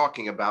be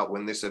talking about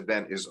when this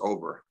event is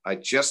over. I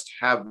just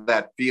have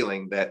that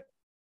feeling that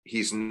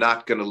he's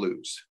not going to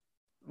lose.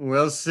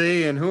 We'll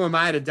see. And who am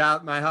I to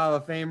doubt my Hall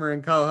of Famer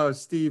and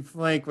co-host Steve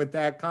Flink with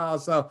that call?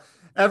 So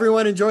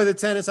everyone enjoy the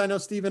tennis. I know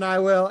Steve and I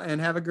will,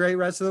 and have a great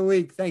rest of the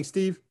week. Thanks,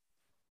 Steve.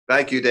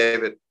 Thank you,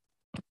 David.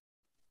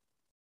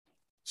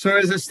 So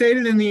as I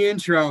stated in the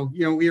intro,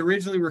 we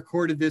originally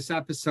recorded this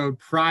episode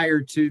prior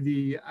to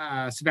the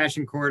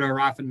Sebastian Corda,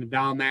 Rafa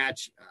Nadal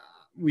match.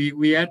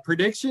 We had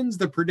predictions.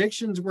 The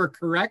predictions were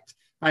correct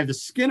by the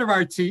skin of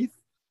our teeth.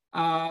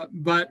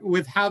 But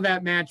with how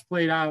that match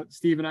played out,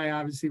 Steve and I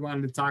obviously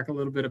wanted to talk a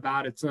little bit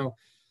about it. So,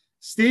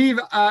 Steve,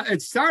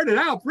 it started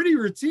out pretty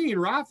routine.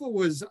 Rafa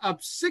was up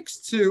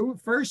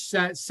 6-2 first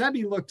set.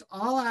 Sebi looked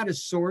all out of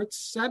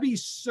sorts. Sebi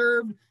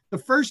served the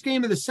first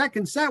game of the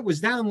second set, was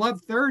down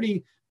love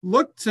 30,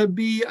 looked to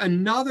be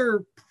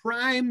another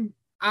prime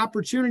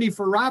opportunity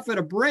for Rafa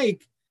to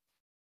break.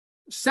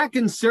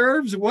 Second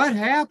serves, what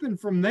happened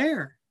from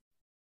there?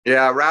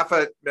 Yeah,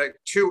 Rafa,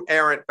 2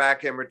 errant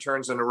backhand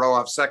returns in a row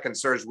off second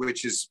serves,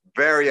 which is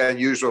very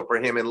unusual for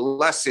him,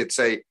 unless it's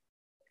a,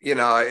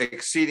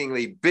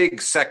 exceedingly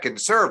big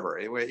second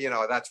server.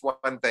 That's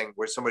one thing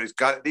where somebody's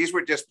got, these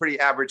were just pretty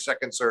average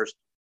second serves.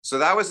 So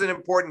that was an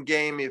important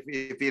game. If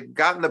he had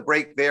gotten the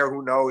break there,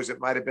 who knows, it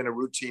might have been a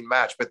routine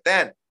match. But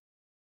then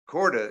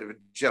Corda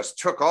just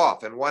took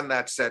off and won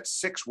that set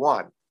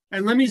 6-1.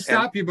 And let me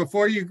stop you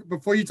before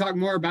you talk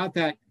more about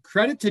that.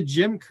 Credit to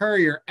Jim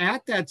Courier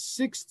at that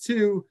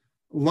 6-2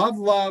 love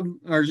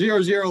or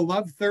 0-0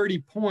 love 30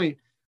 point.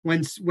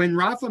 When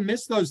Rafa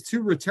missed those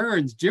 2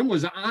 returns, Jim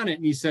was on it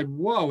and he said,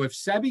 whoa, if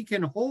Sebi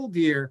can hold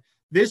here,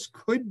 this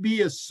could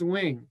be a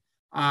swing.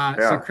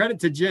 So credit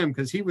to Jim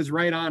because he was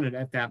right on it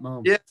at that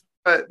moment.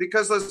 Yeah,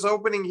 because those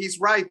opening, he's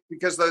right,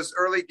 because those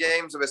early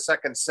games of a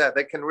second set,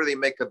 they can really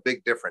make a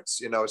big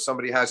difference.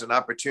 Somebody has an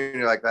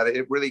opportunity like that,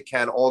 it really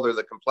can alter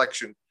the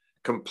complexion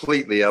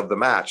completely of the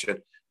match. And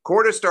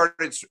Corda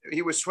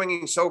he was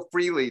swinging so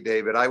freely,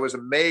 David. I was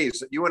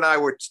amazed. You and I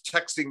were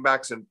texting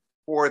back and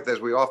forth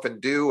as we often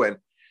do. And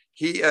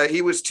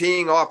he was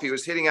teeing off. He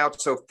was hitting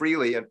out so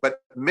freely, but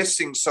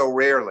missing so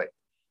rarely.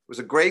 It was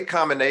a great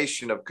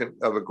combination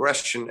of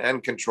aggression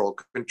and control,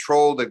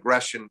 controlled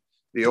aggression,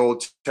 the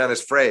old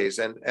tennis phrase.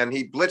 And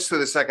he blitzed through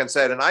the second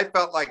set. And I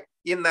felt like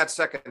in that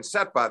second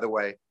set, by the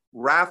way,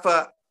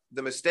 Rafa,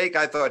 the mistake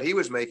I thought he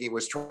was making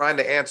was trying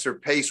to answer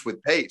pace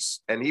with pace.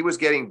 And he was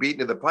getting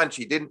beaten to the punch.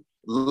 He didn't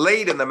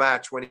late in the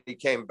match when he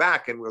came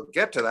back, and we'll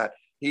get to that.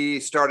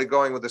 He started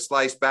going with the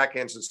slice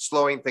backhands and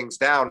slowing things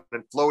down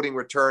and floating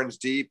returns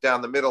deep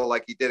down the middle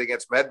like he did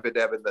against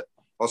Medvedev in the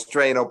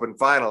Australian Open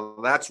final.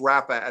 And that's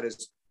Rafa at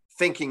his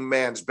thinking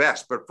man's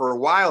best. But for a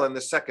while in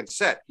the second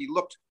set, he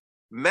looked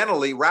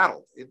mentally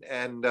rattled,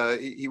 and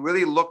he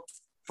really looked,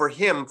 for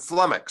him,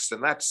 flummoxed,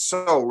 and that's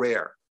so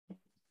rare.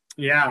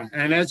 Yeah,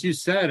 and as you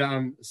said,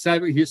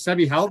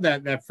 Sebi held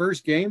that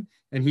first game,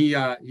 and he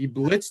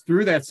blitzed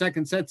through that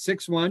second set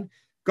 6-1.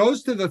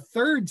 Goes to the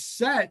third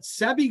set,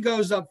 Sebi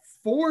goes up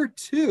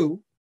 4-2,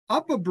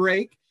 up a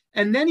break,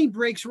 and then he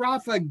breaks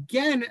Rafa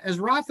again as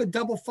Rafa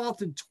double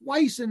faulted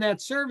twice in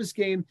that service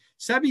game.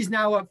 Sebi's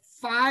now up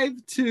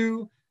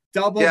 5-2,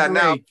 double break.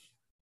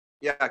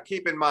 Now,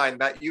 keep in mind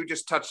that you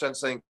just touched on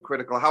something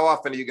critical. How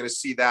often are you going to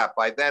see that?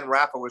 By then,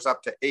 Rafa was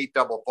up to 8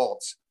 double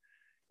faults.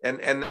 And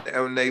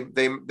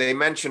they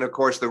mention, of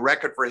course, the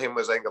record for him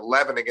was like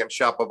 11 against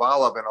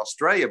Shapovalov in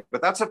Australia,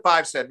 but that's a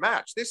 5-set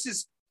match. This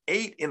is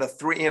 8 in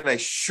a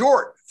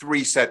short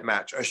 3-set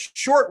match, a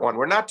short one.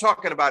 We're not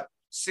talking about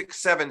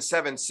 6-7,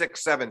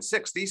 6-7,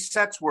 6. These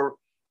sets were,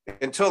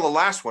 until the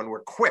last one, were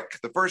quick.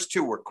 The first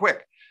two were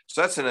quick.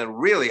 So that's a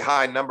really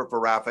high number for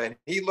Rafa. And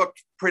he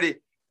looked pretty,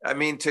 I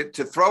mean, to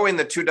throw in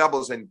the two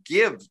doubles and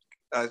give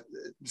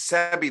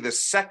Sebi the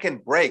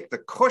second break, the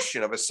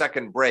cushion of a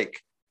second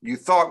break, you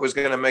thought was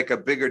going to make a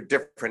bigger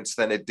difference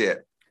than it did.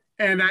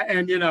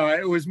 And you know,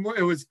 it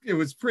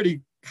was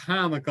pretty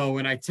comical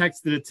when I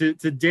texted it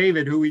to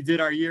David, who we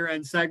did our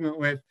year-end segment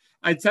with.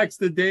 I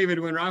texted David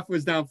when Rafa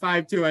was down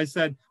 5-2. I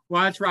said,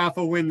 watch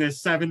Rafa win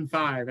this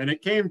 7-5. And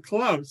it came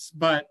close,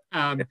 but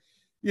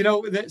you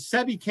know, that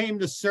Sebi came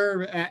to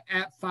serve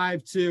at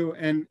 5-2.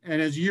 And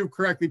as you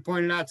correctly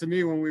pointed out to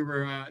me when we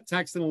were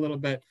texting a little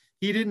bit,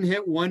 he didn't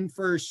hit one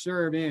first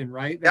serve in,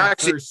 right?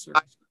 Actually,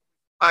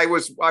 I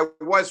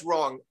was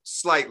wrong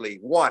slightly.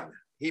 One.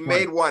 He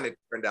made one, it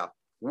turned out.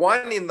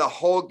 One in the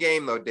whole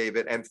game, though,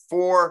 David, and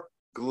 4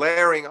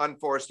 glaring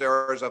unforced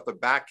errors off the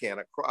backhand,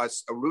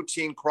 a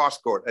routine cross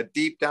court, a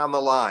deep down the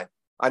line,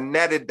 a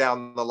netted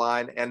down the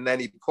line, and then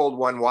he pulled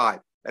one wide.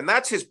 And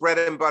that's his bread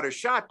and butter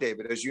shot,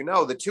 David. As you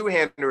know, the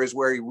two-hander is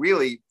where he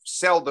really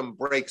seldom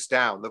breaks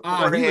down. The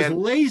forehand, he was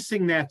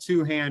lacing that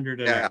two-hander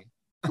today. Yeah,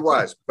 he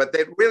was. But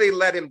they really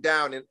let him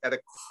down at a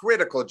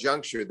critical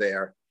juncture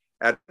there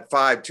at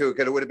 5-2,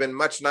 because it would have been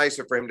much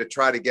nicer for him to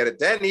try to get it.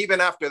 Then even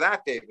after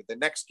that, David, the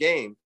next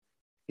game,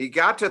 he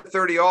got to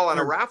 30 all on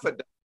a Rafa.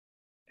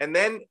 And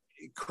then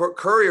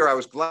Courier, I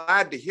was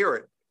glad to hear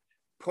it,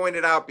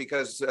 pointed out,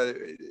 because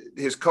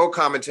his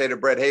co-commentator,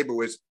 Brett Haber,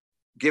 was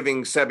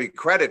giving Sebi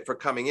credit for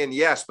coming in.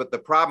 Yes, but the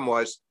problem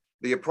was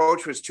the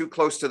approach was too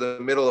close to the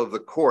middle of the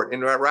court,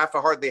 and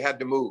Rafa hardly had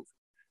to move.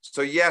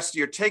 So yes,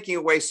 you're taking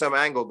away some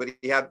angle, but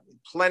he had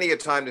plenty of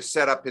time to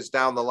set up his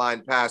down the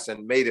line pass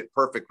and made it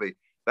perfectly.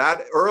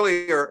 That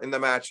earlier in the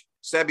match,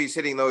 Sebi's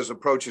hitting those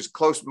approaches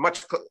close,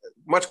 much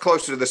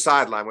closer to the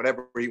sideline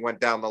whenever he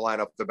went down the line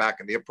up the back.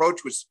 And the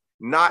approach was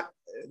not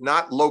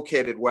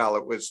located well.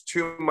 It was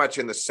too much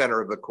in the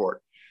center of the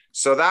court.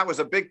 So that was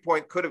a big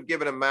point, could have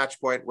given a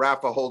match point.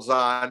 Rafa holds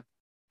on.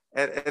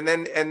 And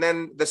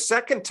then the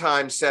second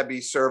time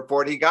Sebi served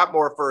for it, he got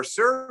more first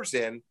serves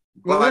in.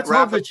 Well, let's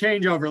hold the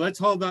changeover. Let's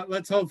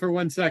hold for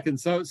 1 second.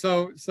 So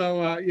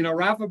you know,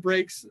 Rafa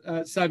breaks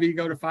Sebi,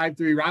 go to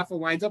 5-3. Rafa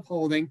winds up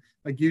holding,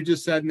 like you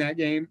just said in that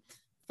game,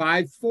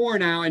 5-4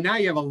 now, and now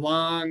you have a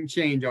long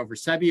changeover.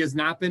 Sebi has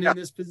not been in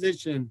this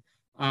position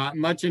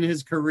much in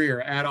his career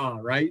at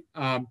all, right?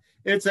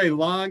 It's a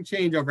long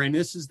changeover, and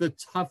this is the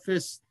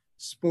toughest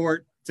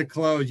sport to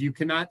close. You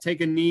cannot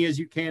take a knee as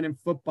you can in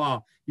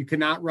football. You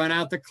cannot run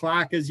out the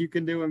clock as you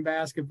can do in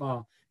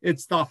basketball.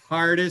 It's the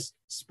hardest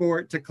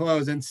sport to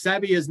close, and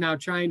Sebi is now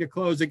trying to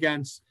close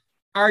against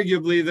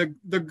arguably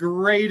the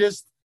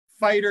greatest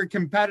fighter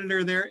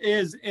competitor there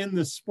is in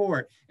the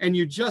sport. And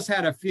you just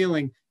had a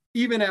feeling,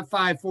 even at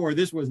 5-4,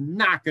 this was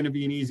not going to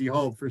be an easy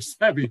hold for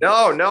Sebi.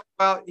 No.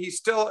 Well, he's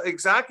still,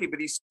 exactly, but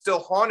he's still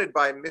haunted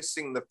by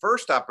missing the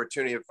first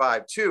opportunity at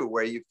 5-2,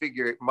 where you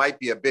figure it might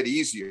be a bit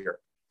easier,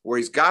 where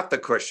he's got the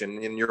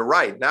cushion. And you're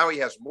right. Now he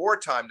has more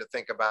time to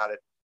think about it.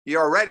 He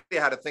already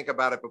had to think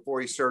about it before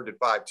he served at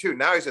 5-2.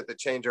 Now he's at the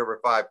changeover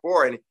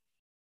 5-4, and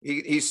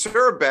he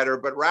served better.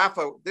 But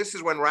Rafa, this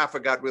is when Rafa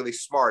got really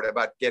smart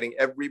about getting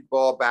every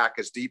ball back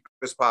as deep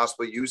as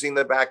possible, using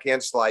the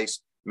backhand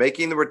slice,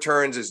 making the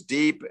returns as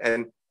deep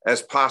and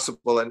as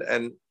possible,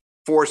 and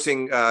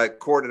forcing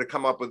Korda to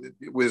come up with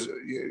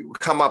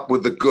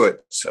the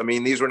goods. I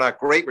mean, these were not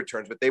great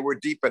returns, but they were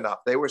deep enough.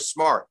 They were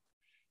smart,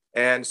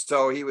 and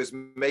so he was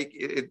and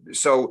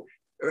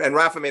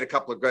Rafa made a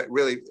couple of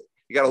really.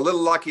 He got a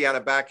little lucky on a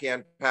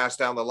backhand pass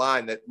down the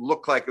line that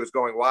looked like it was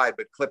going wide,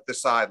 but clipped the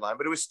sideline.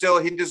 But it was still,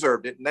 he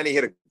deserved it. And then he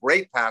hit a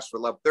great pass for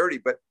love 30,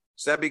 but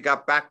Sebi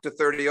got back to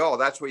 30 all.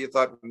 That's where you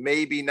thought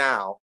maybe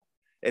now.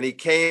 And he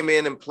came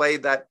in and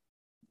played that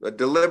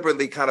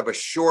deliberately kind of a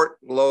short,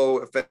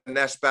 low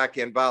finesse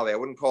backhand volley. I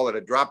wouldn't call it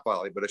a drop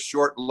volley, but a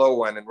short, low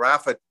one. And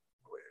Rafa's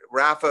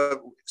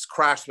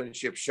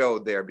craftsmanship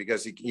showed there,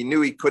 because he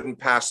knew he couldn't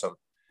pass him.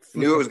 He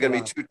knew it was going to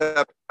be too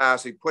tough to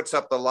pass. He puts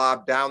up the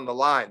lob down the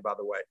line, by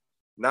the way.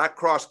 Not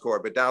cross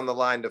court, but down the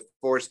line to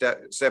force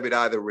Sebi to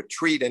either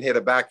retreat and hit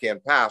a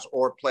backhand pass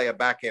or play a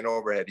backhand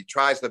overhead. He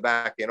tries the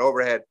backhand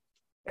overhead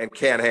and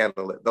can't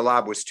handle it. The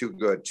lob was too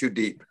good, too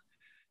deep.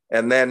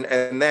 And then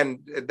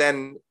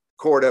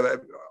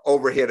Korda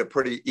overhit a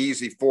pretty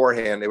easy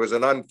forehand. It was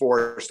an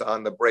unforced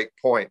on the break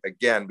point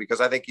again,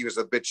 because I think he was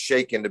a bit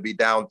shaken to be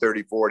down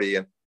 30-40.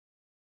 And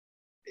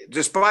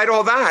despite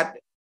all that,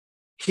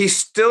 he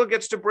still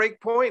gets to break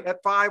point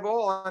at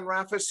 5-all on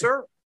Rafa's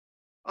serve.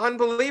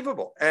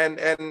 Unbelievable. And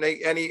he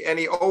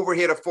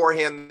overhit a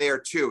forehand there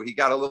too. He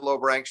got a little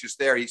over anxious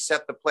there. He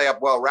set the play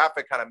up well.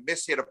 Rafa kind of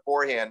mishit a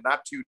forehand,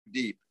 not too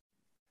deep.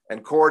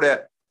 And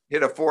Korda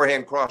hit a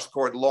forehand cross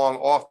court long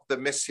off the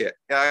mishit.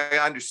 I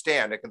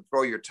understand it can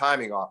throw your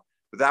timing off,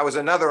 but that was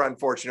another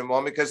unfortunate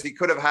moment, because he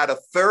could have had a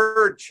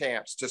third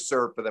chance to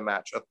serve for the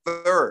match, a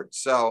third.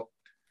 So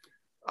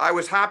I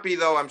was happy,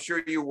 though, I'm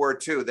sure you were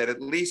too, that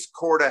at least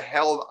Korda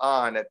held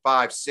on at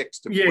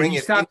 5-6 to bring he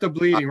it. stopped the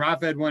bleeding.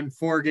 Rafa had won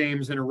 4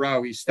 games in a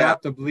row. He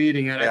stopped the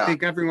bleeding, and I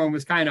think everyone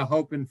was kind of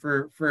hoping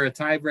for a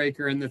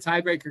tiebreaker, and the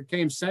tiebreaker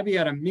came. Sebi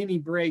had a mini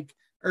break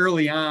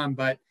early on,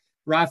 but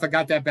Rafa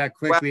got that back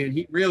quickly, and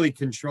he really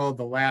controlled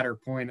the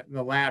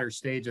latter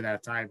stage of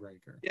that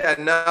tiebreaker. Yeah,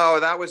 no,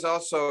 that was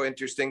also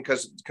interesting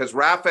because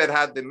Rafa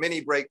had the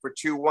mini break for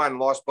 2-1,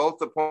 lost both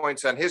the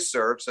points on his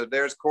serve. So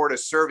there's Korda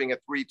serving at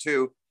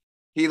 3-2.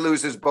 He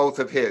loses both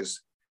of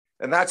his.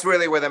 And that's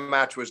really where the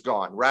match was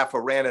gone. Rafa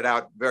ran it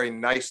out very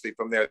nicely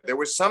from there. There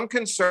was some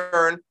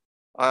concern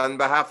on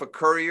behalf of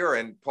Courier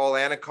and Paul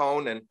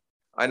Annacone, and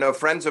I know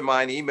friends of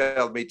mine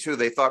emailed me too.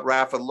 They thought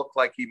Rafa looked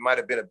like he might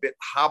have been a bit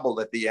hobbled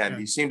at the end.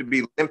 He seemed to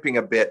be limping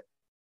a bit.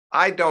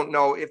 I don't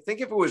know. If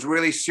it was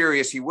really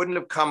serious, he wouldn't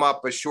have come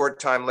up a short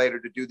time later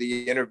to do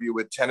the interview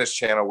with Tennis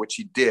Channel, which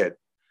he did.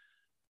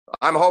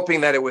 I'm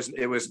hoping that it was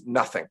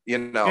nothing,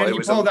 And he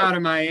pulled out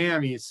of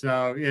Miami,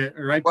 so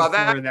before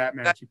that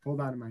match, he pulled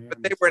out of Miami.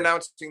 But they were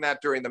announcing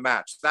that during the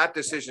match. That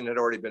decision had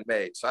already been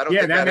made. So I don't.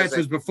 Yeah, that match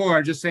was before.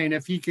 I'm just saying,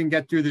 if he can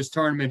get through this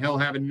tournament, he'll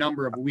have a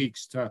number of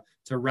weeks to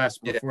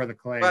rest before the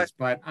clays.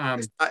 But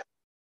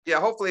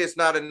hopefully it's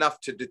not enough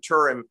to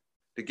deter him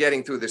to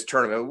getting through this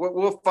tournament.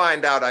 We'll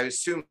find out. I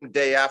assume the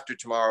day after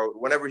tomorrow,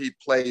 whenever he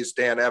plays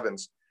Dan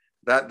Evans,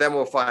 then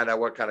we'll find out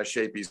what kind of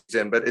shape he's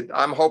in. But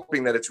I'm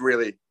hoping that it's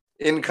really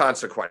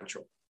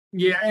inconsequential.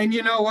 Yeah, and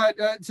you know what?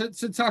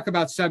 To talk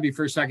about Sebi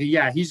for a second,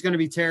 he's going to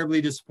be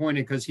terribly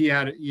disappointed because he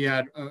had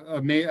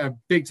a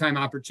big time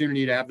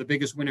opportunity to have the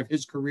biggest win of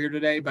his career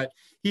today. But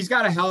he's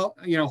got to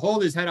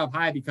hold his head up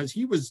high because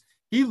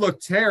he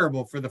looked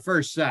terrible for the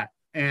first set,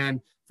 and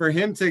for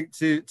him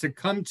to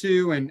come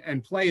to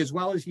and play as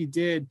well as he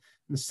did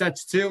in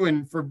sets 2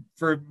 and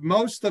for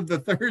most of the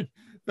third,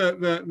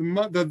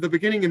 the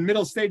beginning and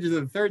middle stages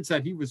of the third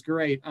set, he was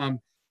great.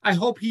 I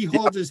hope he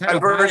holds his head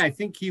up high. I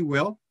think he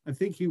will.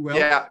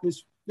 Yeah.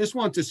 This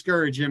won't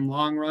discourage him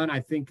long run. I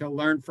think he'll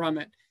learn from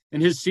it,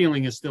 and his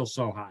ceiling is still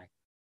so high.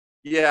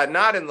 Yeah,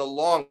 not in the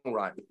long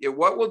run.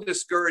 What will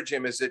discourage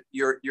him is that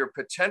you're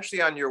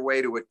potentially on your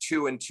way to a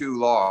 2-2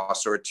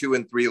 loss or a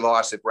 2-3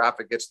 loss if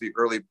Rafa gets the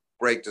early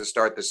break to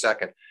start the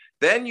second.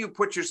 Then you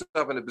put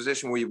yourself in a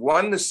position where you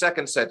won the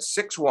second set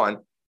 6-1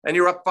 and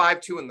you're up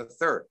 5-2 in the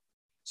third.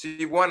 So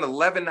you've won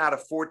 11 out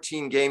of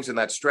 14 games in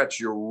that stretch.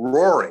 You're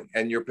roaring,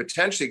 and you're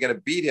potentially going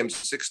to beat him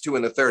 6-2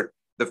 in the third.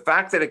 The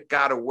fact that it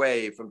got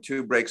away from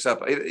 2 breaks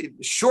up,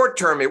 short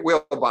term, it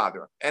will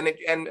bother him.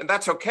 And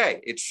that's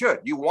okay. It should.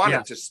 You want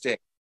it to sting.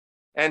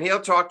 And he'll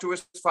talk to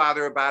his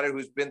father about it,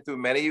 who's been through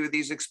many of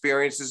these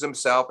experiences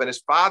himself. And his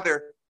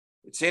father,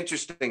 it's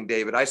interesting,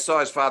 David. I saw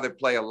his father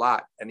play a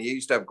lot, and he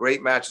used to have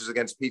great matches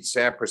against Pete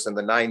Sampras in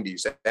the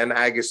 90s and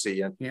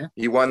Agassi. And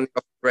he won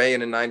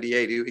Australian in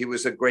 98. He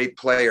was a great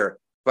player.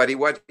 But he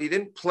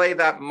didn't play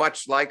that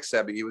much like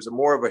Sebi. He was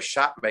more of a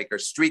shot maker,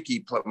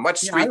 streaky,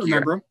 much streakier. I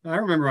remember him. I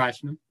remember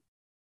watching him.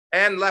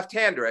 And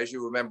left-hander, as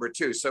you remember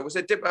too. So it was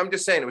I'm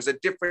just saying, it was a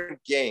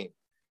different game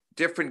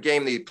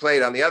that he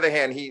played. On the other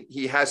hand,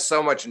 he has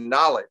so much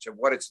knowledge of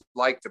what it's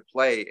like to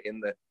play in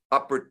the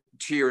upper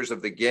tiers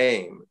of the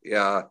game,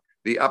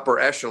 the upper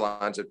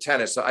echelons of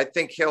tennis. So I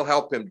think he'll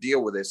help him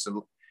deal with this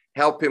and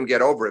help him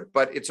get over it.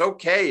 But it's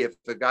okay if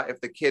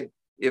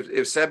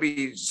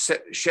Sebi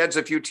sheds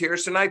a few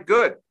tears tonight,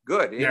 good.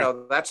 You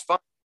know, that's fine.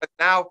 But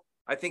now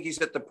I think he's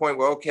at the point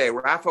where, okay,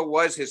 Rafa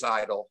was his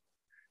idol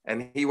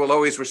and he will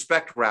always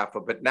respect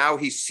Rafa, but now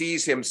he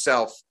sees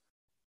himself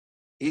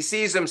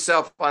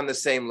on the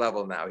same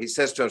level now. He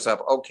says to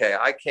himself, okay,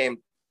 I came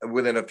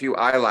within a few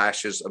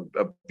eyelashes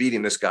of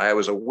beating this guy. I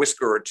was a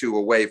whisker or two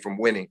away from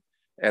winning.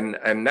 And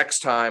next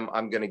time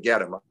I'm going to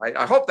get him.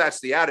 I hope that's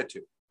the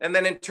attitude. And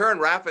then in turn,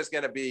 Rafa is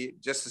going to be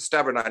just as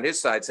stubborn on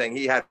his side, saying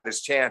he had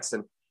his chance.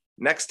 And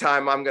next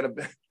time I'm going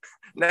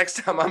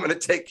to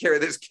take care of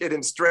this kid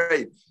in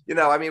straight. You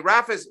know, I mean,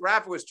 Rafa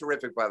was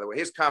terrific, by the way.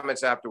 His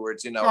comments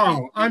afterwards, you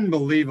know.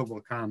 Unbelievable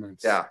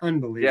comments. Yeah.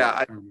 Unbelievable.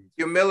 Yeah. Comments.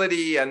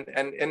 Humility and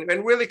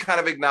really kind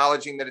of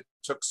acknowledging that it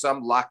took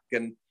some luck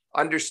and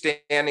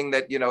understanding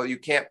that, you know, you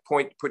can't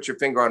put your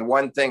finger on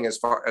one thing as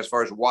far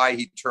as why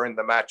he turned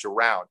the match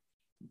around.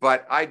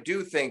 But I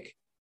do think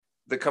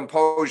the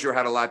composure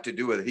had a lot to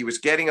do with it. He was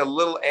getting a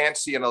little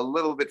antsy and a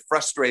little bit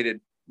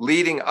frustrated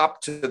leading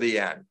up to the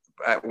end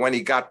when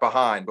he got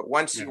behind. But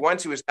once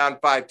he was down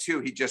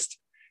 5-2,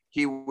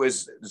 he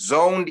was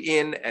zoned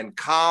in and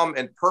calm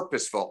and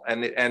purposeful.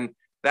 And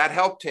that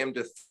helped him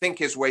to think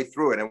his way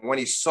through it. And when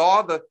he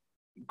saw the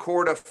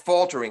Korda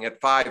faltering at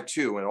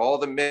 5-2 and all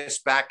the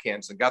missed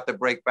backhands and got the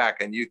break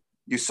back, and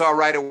you saw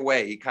right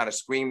away, he kind of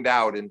screamed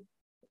out and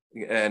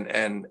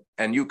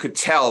you could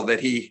tell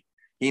that he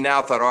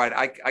now thought, all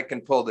right, I can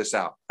pull this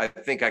out. I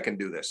think I can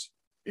do this.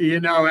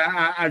 You know,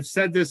 I've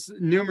said this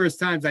numerous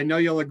times. I know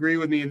you'll agree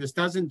with me, and this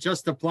doesn't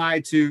just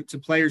apply to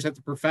players at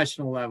the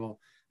professional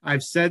level.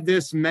 I've said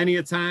this many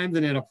a times,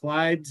 and it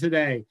applied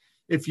today.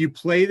 If you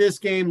play this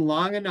game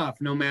long enough,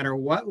 no matter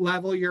what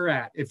level you're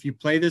at, if you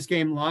play this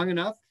game long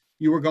enough,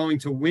 you are going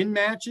to win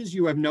matches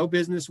you have no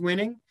business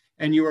winning,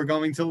 and you are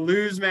going to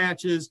lose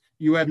matches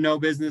you have no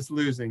business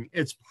losing.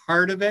 It's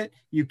part of it.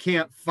 You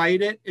can't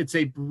fight it. It's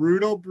a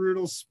brutal,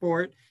 brutal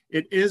sport.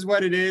 It is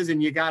what it is,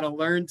 and you got to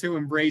learn to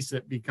embrace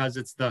it because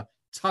it's the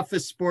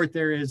toughest sport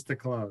there is to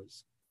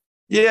close.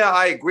 Yeah,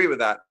 I agree with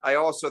that. I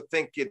also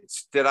think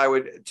it's that I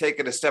would take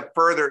it a step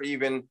further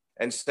even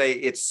and say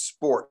it's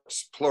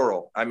sports,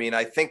 plural. I mean,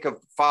 I think of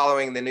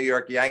following the New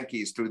York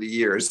Yankees through the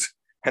years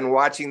and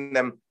watching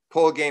them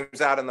pull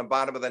games out in the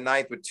bottom of the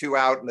ninth with 2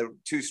 out and the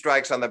 2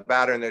 strikes on the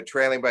batter, and they're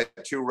trailing by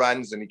 2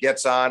 runs, and he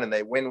gets on and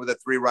they win with a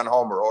 3-run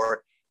homer,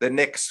 or the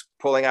Knicks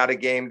pulling out a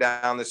game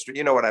down the street.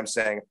 You know what I'm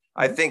saying?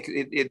 I think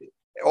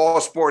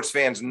all sports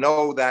fans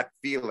know that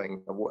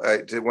feeling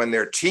when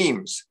their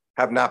teams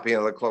have not been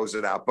able to close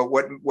it out. But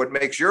what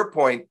makes your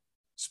point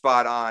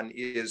spot on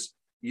is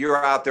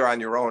you're out there on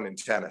your own in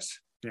tennis.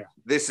 Yeah.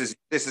 This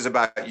is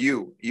about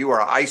you. You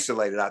are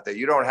isolated out there.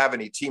 You don't have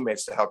any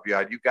teammates to help you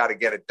out. You've got to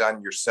get it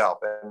done yourself.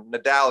 And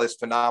Nadal is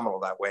phenomenal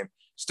that way.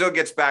 Still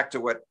gets back to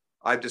what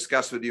I've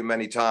discussed with you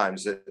many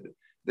times.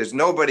 There's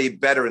nobody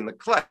better in the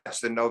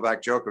clutch than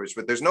Novak Djokovic,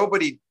 but there's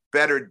nobody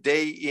better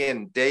day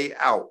in, day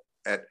out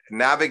at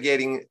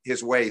navigating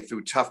his way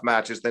through tough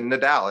matches than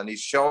Nadal. And he's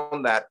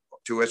shown that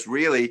to us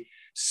really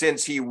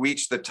since he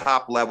reached the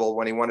top level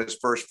when he won his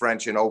first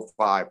French in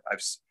 2005.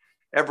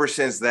 Ever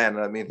since then,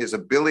 I mean, his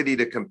ability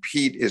to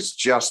compete is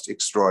just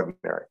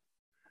extraordinary.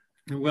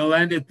 We'll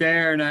end it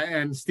there.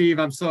 And Steve,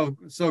 I'm so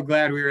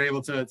glad we were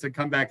able to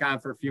come back on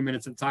for a few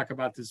minutes and talk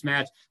about this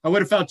match. I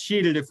would have felt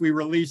cheated if we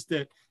released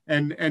it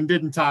and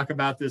didn't talk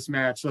about this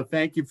match. So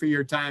thank you for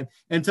your time.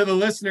 And to the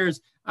listeners,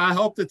 I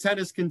hope the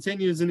tennis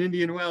continues in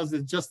Indian Wells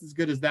is just as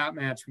good as that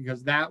match,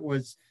 because that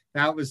was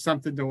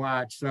something to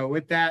watch. So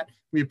with that,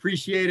 we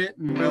appreciate it,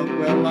 and we'll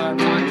talk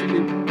to you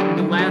in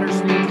the latter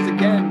stages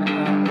again.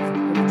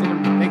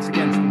 Thanks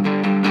again,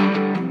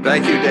 Steve.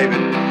 Thank you,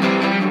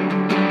 David.